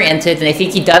technologically oriented, and I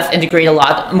think he does integrate a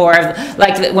lot more of,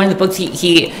 like, one of the books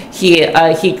he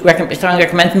strongly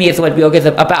recommends me is what yoga is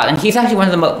about, and he's actually one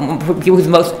of the people who's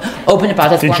most open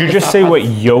about it. Did you just say what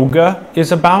yoga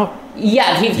is about?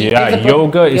 Yeah,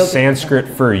 yoga is Sanskrit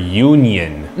for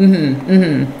union.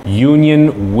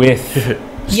 Union with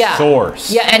source.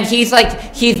 Yeah, and he's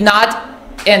not.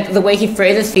 And the way he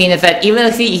phrases scene is that even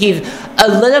if he's a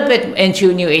little bit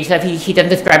into New Age stuff, he doesn't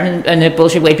describe it in a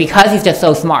bullshit way because he's just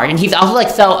so smart. And he's also like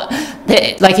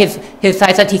his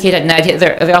sites at TK.net,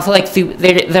 they're also like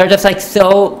they're just like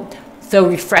so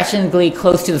refreshingly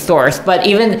close to the source. But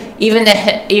even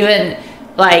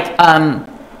like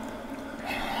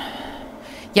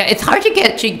yeah, it's hard to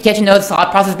get to know his thought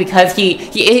process because he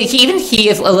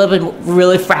is a little bit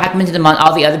really fragmented among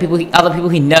all the other people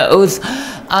he knows.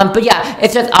 But yeah,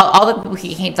 it's just all the people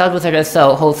he hangs out with are just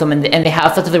so wholesome, and they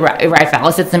have such the right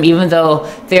value system, even though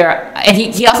they're, and he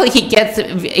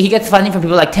gets funding from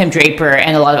people like Tim Draper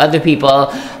and a lot of other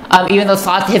people. Even though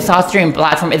his thought stream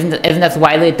platform isn't as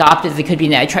widely adopted as it could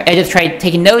be. I just tried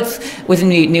taking notes with a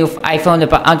new iPhone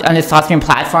on his thought stream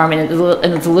platform, and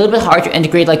it's a little bit hard to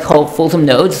integrate like whole fulsome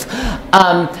notes.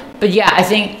 But yeah, I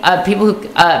think people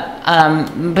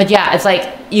who, but yeah, it's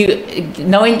like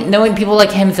knowing people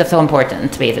like him is just so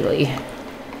important, basically.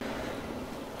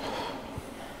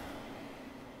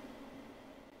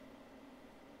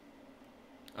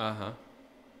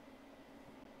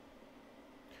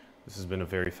 This has been a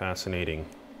very fascinating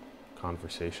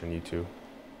conversation, you two.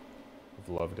 I've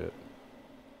loved it.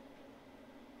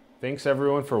 Thanks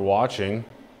everyone for watching.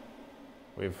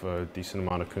 We have a decent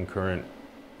amount of concurrent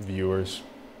viewers.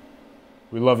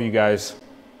 We love you guys.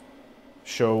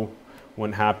 Show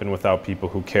wouldn't happen without people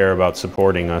who care about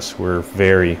supporting us. We're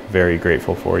very, very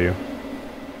grateful for you.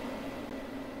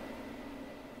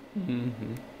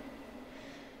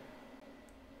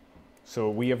 So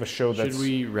we have a show that's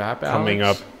coming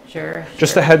up. Sure.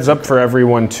 Just a heads up for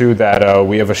everyone too that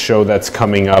we have a show that's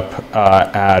coming up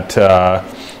at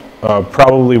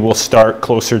probably we'll start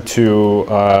closer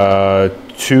to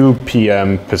 2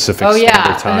 p.m. Pacific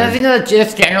Standard Time. Another thing that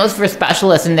just generalists for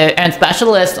specialists, and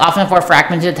specialists often have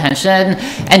fragmented attention,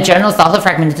 and generalists also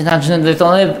fragmented attention. There's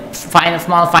only a finite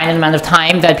amount of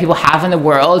time that people have in the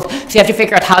world, so you have to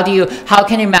figure out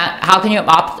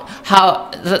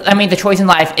the choice in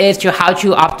life is to how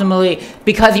to optimally,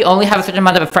 because you only have a certain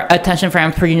amount of attention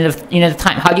frame per unit of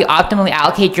time. How do you optimally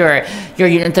allocate your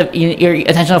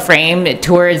attentional frame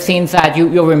towards things that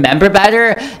you'll remember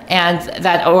better, and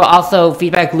that will also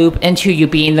feedback loop into you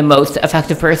being the most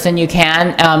effective person you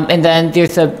can. And then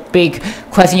there's a big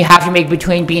question you have to make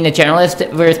between being a generalist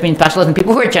versus being specialist. And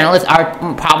people who are generalists are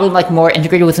probably like more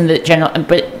integrated within the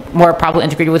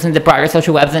broader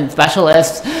social web than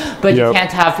specialists. But you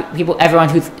can't have everyone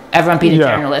being a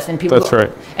generalist, and people. That's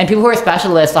right. And people who are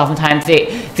specialists, oftentimes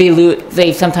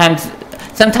they sometimes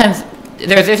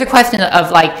there's a question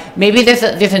of like maybe there's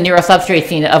a neurosubstrate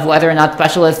scene of whether or not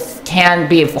specialists can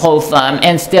be wholesome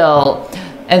and still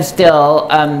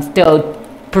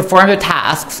perform their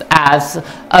tasks as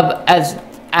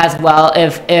well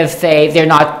if they're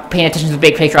not paying attention to the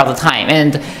big picture all the time,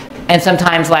 and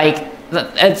sometimes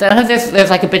there's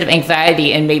like a bit of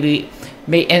anxiety, and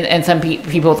and some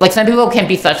people, like some people can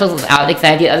be specialists without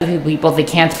anxiety, other people they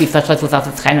can't be specialists without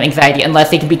this kind of anxiety unless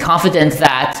they can be confident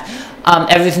that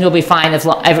everything will be fine as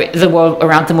long. The world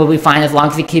around them will be fine as long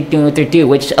as they keep doing what they do,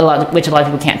 which a lot of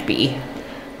people can't be.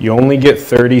 You only get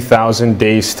 30,000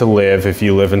 days to live if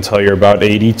you live until you're about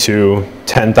 82.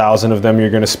 10,000 of them you're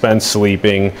going to spend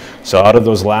sleeping. So out of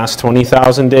those last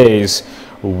 20,000 days,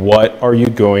 what are you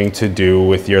going to do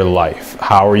with your life?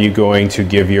 How are you going to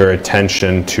give your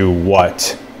attention to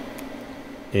what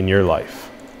in your life?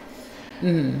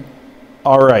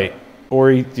 All right.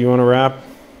 Ori, do you want to wrap?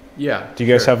 Yeah. Do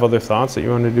you guys have other thoughts that you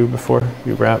want to do before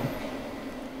you wrap?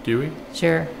 Do we?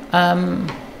 Sure.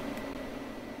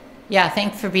 Yeah,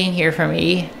 thanks for being here for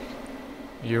me.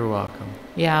 You're welcome.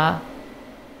 Yeah.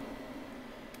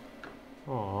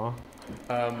 Aw.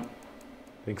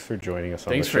 Thanks for joining us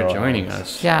on Thanks the for show. joining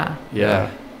us. Yeah. Yeah.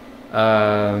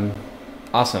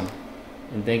 Awesome.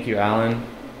 And thank you, Alan,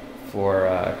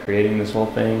 for creating this whole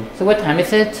thing. So what time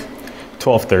is it?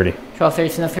 12:30.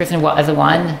 12:30, so the person as a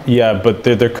 1? Yeah, but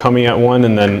they're coming at 1,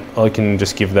 and then I can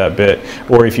just give that bit.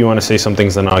 Or if you want to say some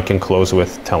things, then I can close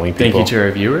with telling people. Thank you to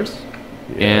our viewers.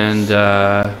 Yes. And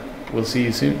we'll see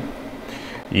you soon.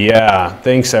 Yeah,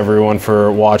 thanks everyone for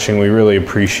watching. We really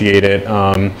appreciate it.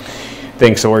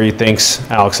 Thanks, Ori. Thanks,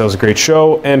 Alex. That was a great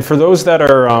show. And for those that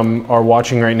are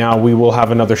watching right now, we will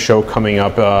have another show coming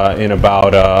up in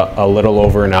about a little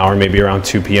over an hour, maybe around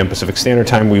 2 p.m. Pacific Standard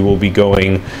Time. We will be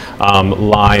going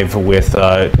live with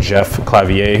Jeff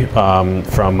Clavier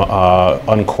from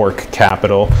Uncork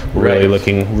Capital. Really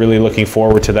looking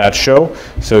forward to that show.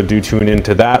 So do tune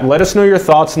into that. Let us know your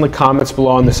thoughts in the comments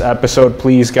below on this episode,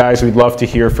 please, guys. We'd love to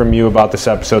hear from you about this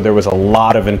episode. There was a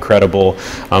lot of incredible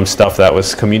stuff that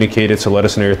was communicated. So let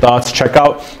us know your thoughts. Check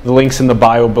out the links in the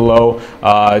bio below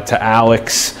to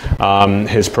Alex,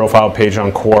 his profile page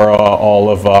on Quora. All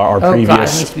of our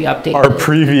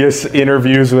previous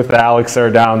interviews with Alex are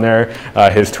down there.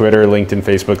 His Twitter, LinkedIn,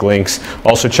 Facebook links.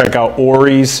 Also check out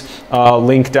Ori's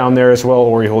link down there as well,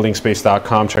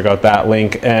 oriholdingspace.com. Check out that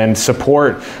link and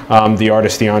support the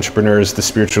artists, the entrepreneurs, the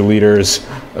spiritual leaders,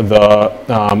 the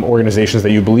organizations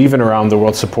that you believe in around the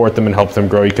world. Support them and help them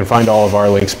grow. You can find all of our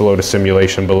links below to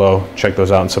Simulation below. Check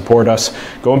those out and support us.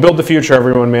 Go and build the future,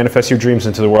 everyone. Manifest your dreams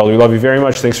into the world. We love you very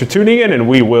much. Thanks for tuning in, and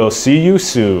we will see you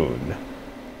soon.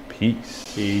 Peace.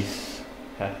 Peace.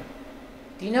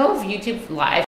 Do you know if YouTube Live